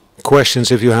two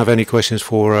questions if you have any questions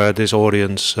for this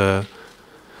audience.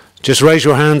 Just raise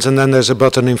your hands, and then there's a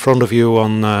button in front of you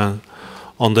on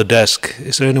the desk.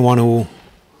 Is there anyone who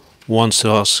wants to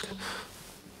ask?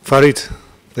 Farid,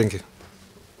 thank you.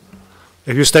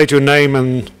 If you state your name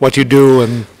and what you do,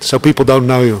 and so people don't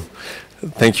know you.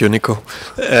 Thank you, Nico.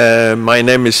 My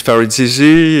name is Farid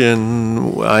Zizi,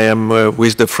 and I am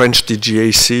with the French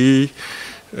DGAC.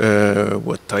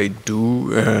 What I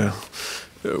do,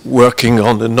 working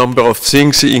on a number of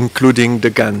things, including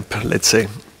the GANP, let's say.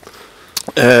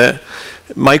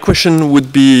 My question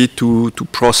would be to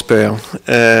Prosper,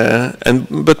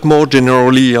 but more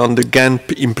generally on the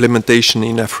GANP implementation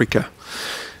in Africa.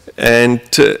 And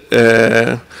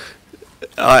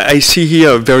I see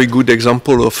here a very good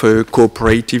example of a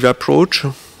cooperative approach.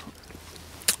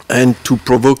 And to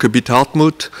provoke a bit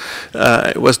Hartmut,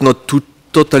 I was not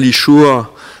totally sure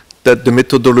that the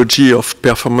methodology of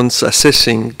performance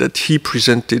assessing that he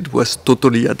presented was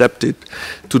totally adapted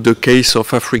to the case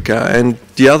of Africa. And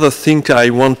the other thing I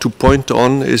want to point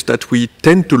on is that we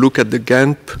tend to look at the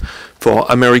GANP for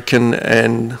American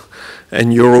and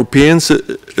Europeans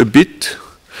a bit,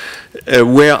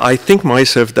 where I think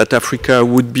myself that Africa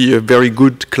would be a very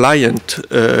good client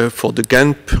for the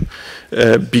GANP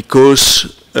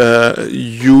because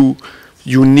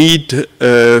you need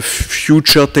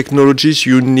future technologies,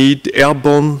 you need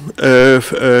airborne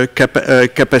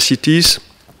capacities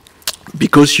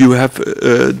because you have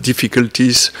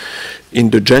difficulties in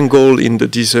the jungle, in the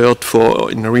desert,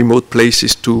 in remote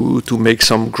places to make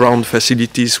some ground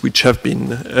facilities which have been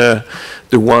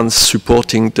the ones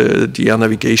supporting the air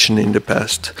navigation in the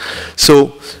past.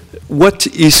 So what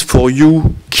is for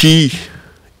you key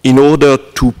in order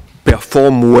to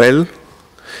perform well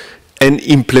and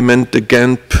implement the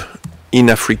GANP in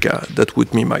Africa? That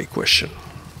would be my question.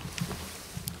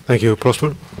 Thank you.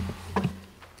 Prosper?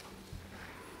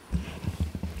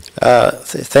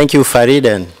 Thank you, Farid,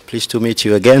 and pleased to meet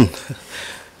you again.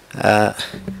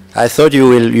 I thought you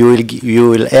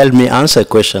will help me answer a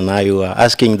question. Now you are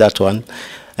asking that one,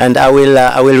 and I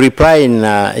will reply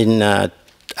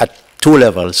at two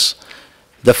levels.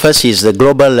 The first is the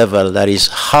global level, that is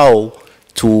how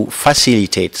to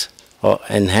facilitate or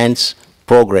enhance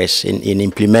progress in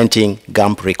implementing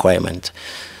GANP requirement.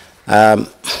 There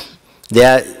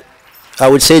are, I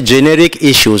would say, generic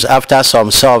issues after some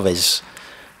surveys.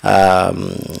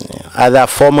 Either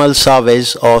formal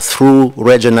surveys or through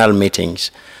regional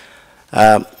meetings.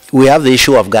 We have the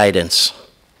issue of guidance.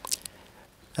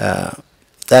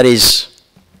 That is,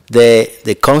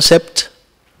 the concept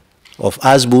of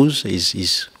ASBUs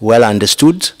is well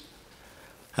understood.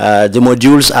 The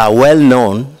modules are well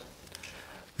known,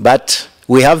 but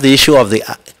we have the issue of the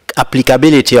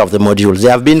applicability of the modules. They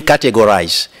have been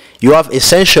categorized. You have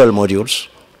essential modules.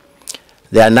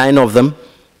 There are 9 of them.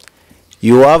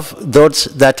 You have those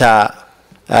that are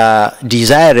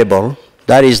desirable,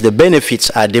 that is, the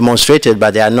benefits are demonstrated,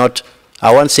 but they are not,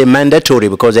 I won't say mandatory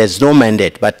because there's no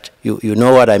mandate, but you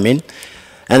know what I mean.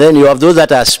 And then you have those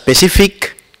that are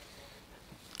specific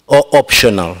or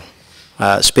optional.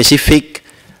 Specific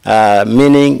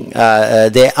meaning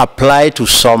they apply to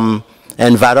some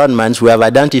environments we have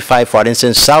identified, for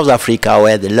instance, South Africa,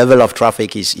 where the level of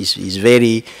traffic is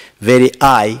very, very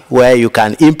high, where you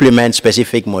can implement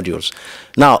specific modules.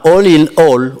 Now, all in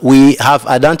all, we have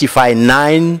identified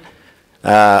 9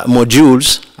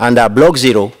 modules under Block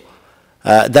 0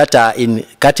 that are in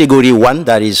Category 1,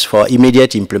 that is for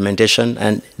immediate implementation,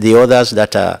 and the others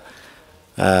that are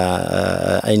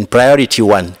in Priority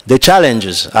 1. The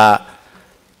challenges are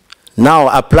now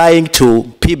applying to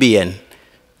PBN.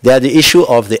 They are the issue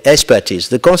of the expertise.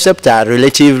 The concepts are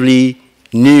relatively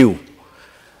new.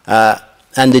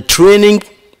 And the training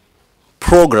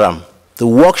program, the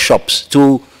workshops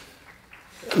to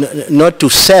not to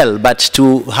sell, but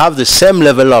to have the same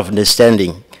level of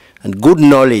understanding and good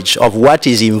knowledge of what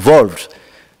is involved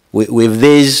with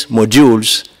these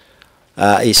modules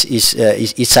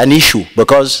is an issue,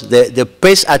 because the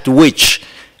pace at which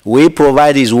we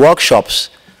provide these workshops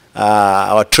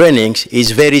or trainings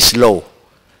is very slow.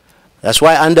 That's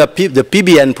why under the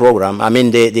PBN program, I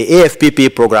mean the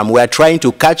AFPP program, we are trying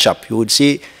to catch up. You would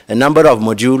see a number of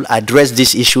modules address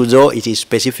this issue, though it is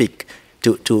specific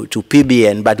to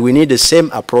PBN, but we need the same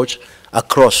approach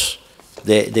across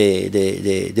the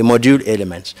module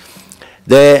elements.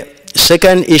 The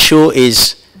second issue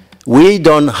is we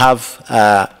don't have,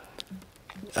 I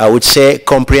would say,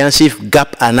 comprehensive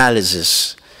gap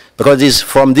analysis, because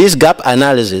from this gap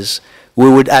analysis, we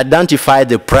would identify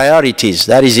the priorities,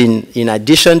 that is in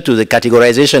addition to the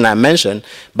categorization I mentioned,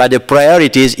 but the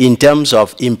priorities in terms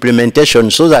of implementation,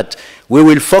 so that we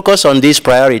will focus on these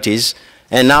priorities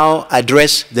and now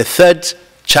address the third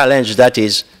challenge, that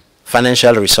is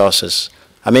financial resources.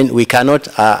 I mean, we cannot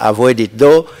avoid it,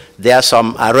 though there are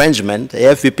some arrangements.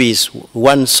 AFPP is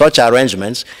one such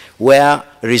arrangement where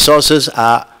resources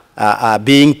are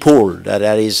being pooled.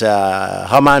 There is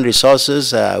human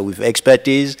resources with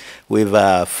expertise, with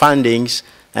fundings,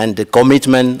 and the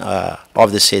commitment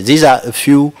of the state. These are a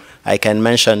few I can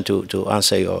mention to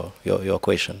answer your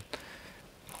question.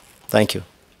 Thank you.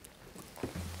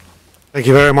 Thank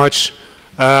you very much.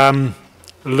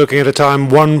 Looking at the time,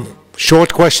 one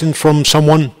short question from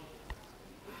someone.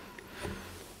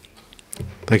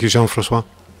 Thank you, Jean-François.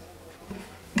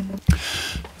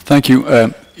 Thank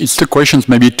you. It's the questions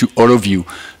maybe to all of you,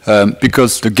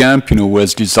 because the GANP,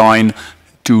 was designed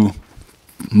to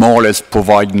more or less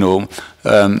provide,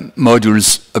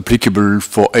 modules applicable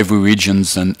for every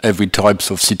regions and every types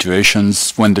of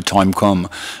situations when the time comes.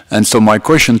 And so my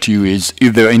question to you is,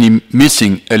 if there are any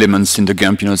missing elements in the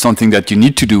GANP, something that you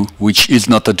need to do which is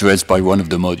not addressed by one of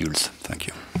the modules. Thank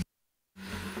you.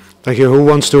 Thank you. Who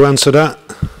wants to answer that?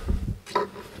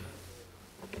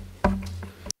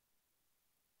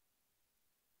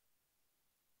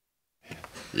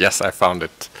 Yes, I found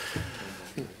it.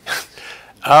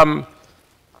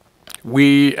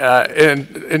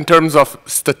 In terms of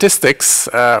statistics,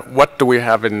 what do we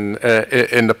have in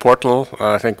the portal?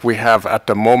 I think we have at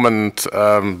the moment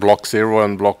Block 0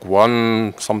 and Block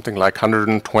 1, something like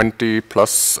 120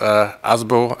 plus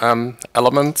ASBU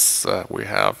elements. We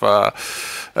have a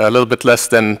little bit less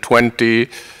than 20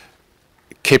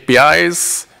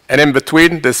 KPIs. And in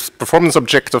between, this performance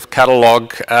objective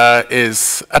catalog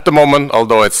is, at the moment,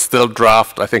 although it's still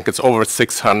draft, I think it's over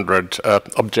 600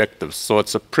 objectives. So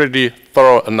it's a pretty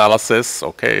thorough analysis,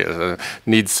 okay,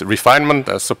 needs refinement,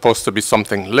 there's supposed to be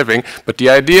something living. But the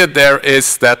idea there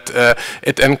is that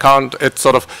it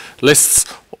sort of lists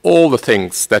all the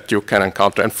things that you can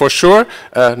encounter. And for sure,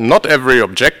 not every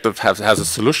objective has a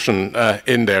solution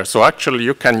in there. So actually,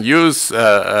 you can use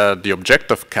the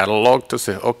objective catalog to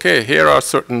say, okay, here are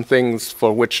certain things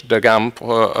for which the GANP,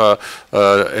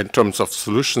 in terms of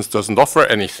solutions, doesn't offer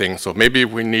anything. So maybe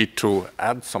we need to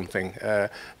add something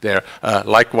there.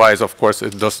 Likewise, of course,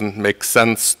 it doesn't make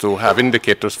sense to have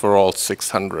indicators for all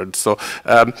 600. So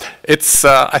it's,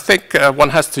 I think one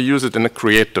has to use it in a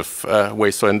creative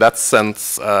way. So in that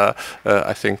sense,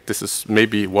 I think this is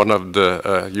maybe one of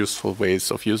the useful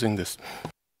ways of using this.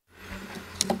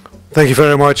 Thank you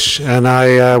very much, and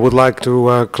I would like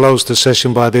to close the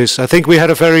session by this. I think we had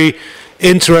a very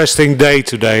interesting day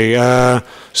today.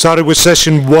 Started with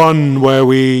session 1, where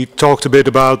we talked a bit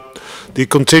about the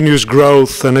continuous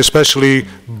growth, and especially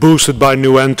boosted by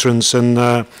new entrants, and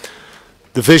the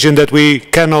vision that we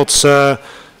cannot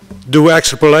do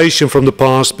extrapolation from the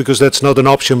past, because that's not an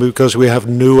option, because we have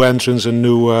new entrants and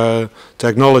new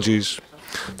technologies.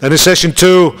 Then in session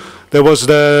 2, there was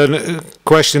the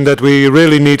question that we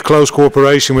really need close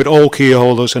cooperation with all key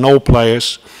holders and all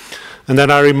players. And then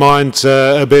I remind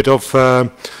a bit of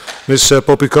Ms.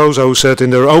 Popicosa, who said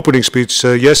in her opening speech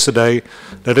yesterday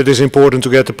that it is important to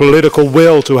get the political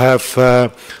will to have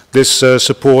this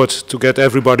support, to get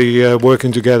everybody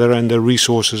working together and the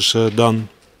resources done.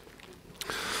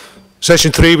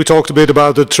 Session 3, we talked a bit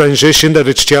about the transition, that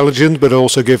it's challenging, but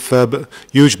also give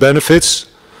huge benefits.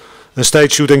 The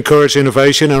state should encourage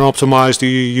innovation and optimize the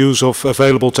use of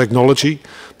available technology,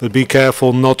 but be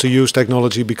careful not to use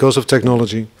technology because of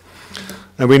technology.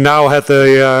 And we now had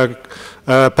the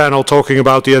panel talking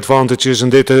about the advantages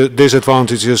and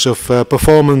disadvantages of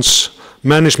performance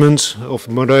management, of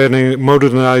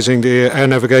modernizing the air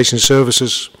navigation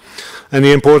services, and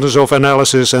the importance of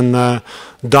analysis and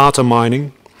data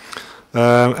mining.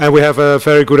 And we have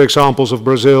very good examples of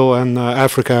Brazil and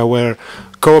Africa where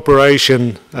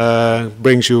cooperation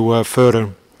brings you further.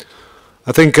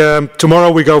 I think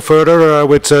tomorrow we go further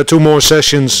with 2 more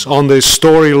sessions on this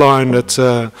storyline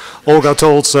that Olga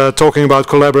told, talking about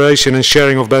collaboration and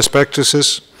sharing of best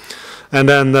practices. And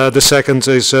then the second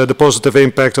is the positive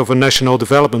impact of a national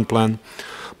development plan.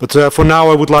 But for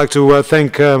now I would like to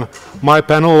thank my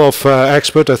panel of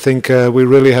experts. I think we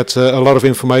really had a lot of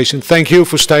information. Thank you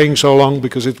for staying so long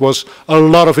because it was a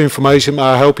lot of information.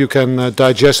 I hope you can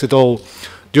digest it all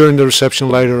during the reception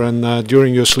later and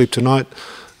during your sleep tonight.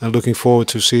 Looking forward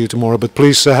to see you tomorrow. But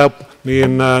please help me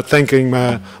in thanking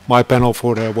my panel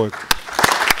for their work.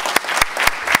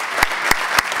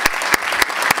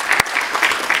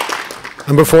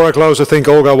 And before I close, I think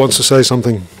Olga wants to say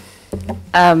something.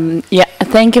 Yeah,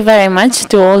 thank you very much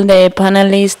to all the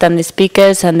panelists and the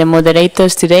speakers and the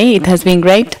moderators today. It has been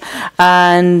great.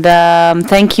 And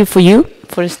thank you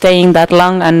for staying that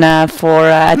long and for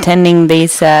attending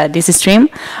this stream.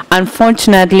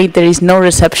 Unfortunately, there is no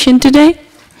reception today.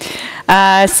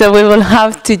 So we will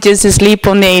have to just sleep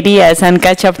on the ideas and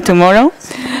catch up tomorrow.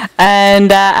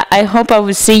 And I hope I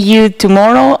will see you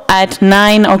tomorrow at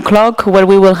 9 o'clock where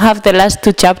we will have the last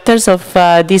 2 chapters of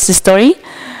this story.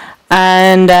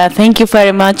 And thank you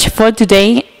very much for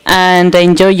today and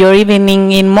enjoy your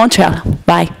evening in Montreal.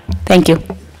 Bye. Thank you.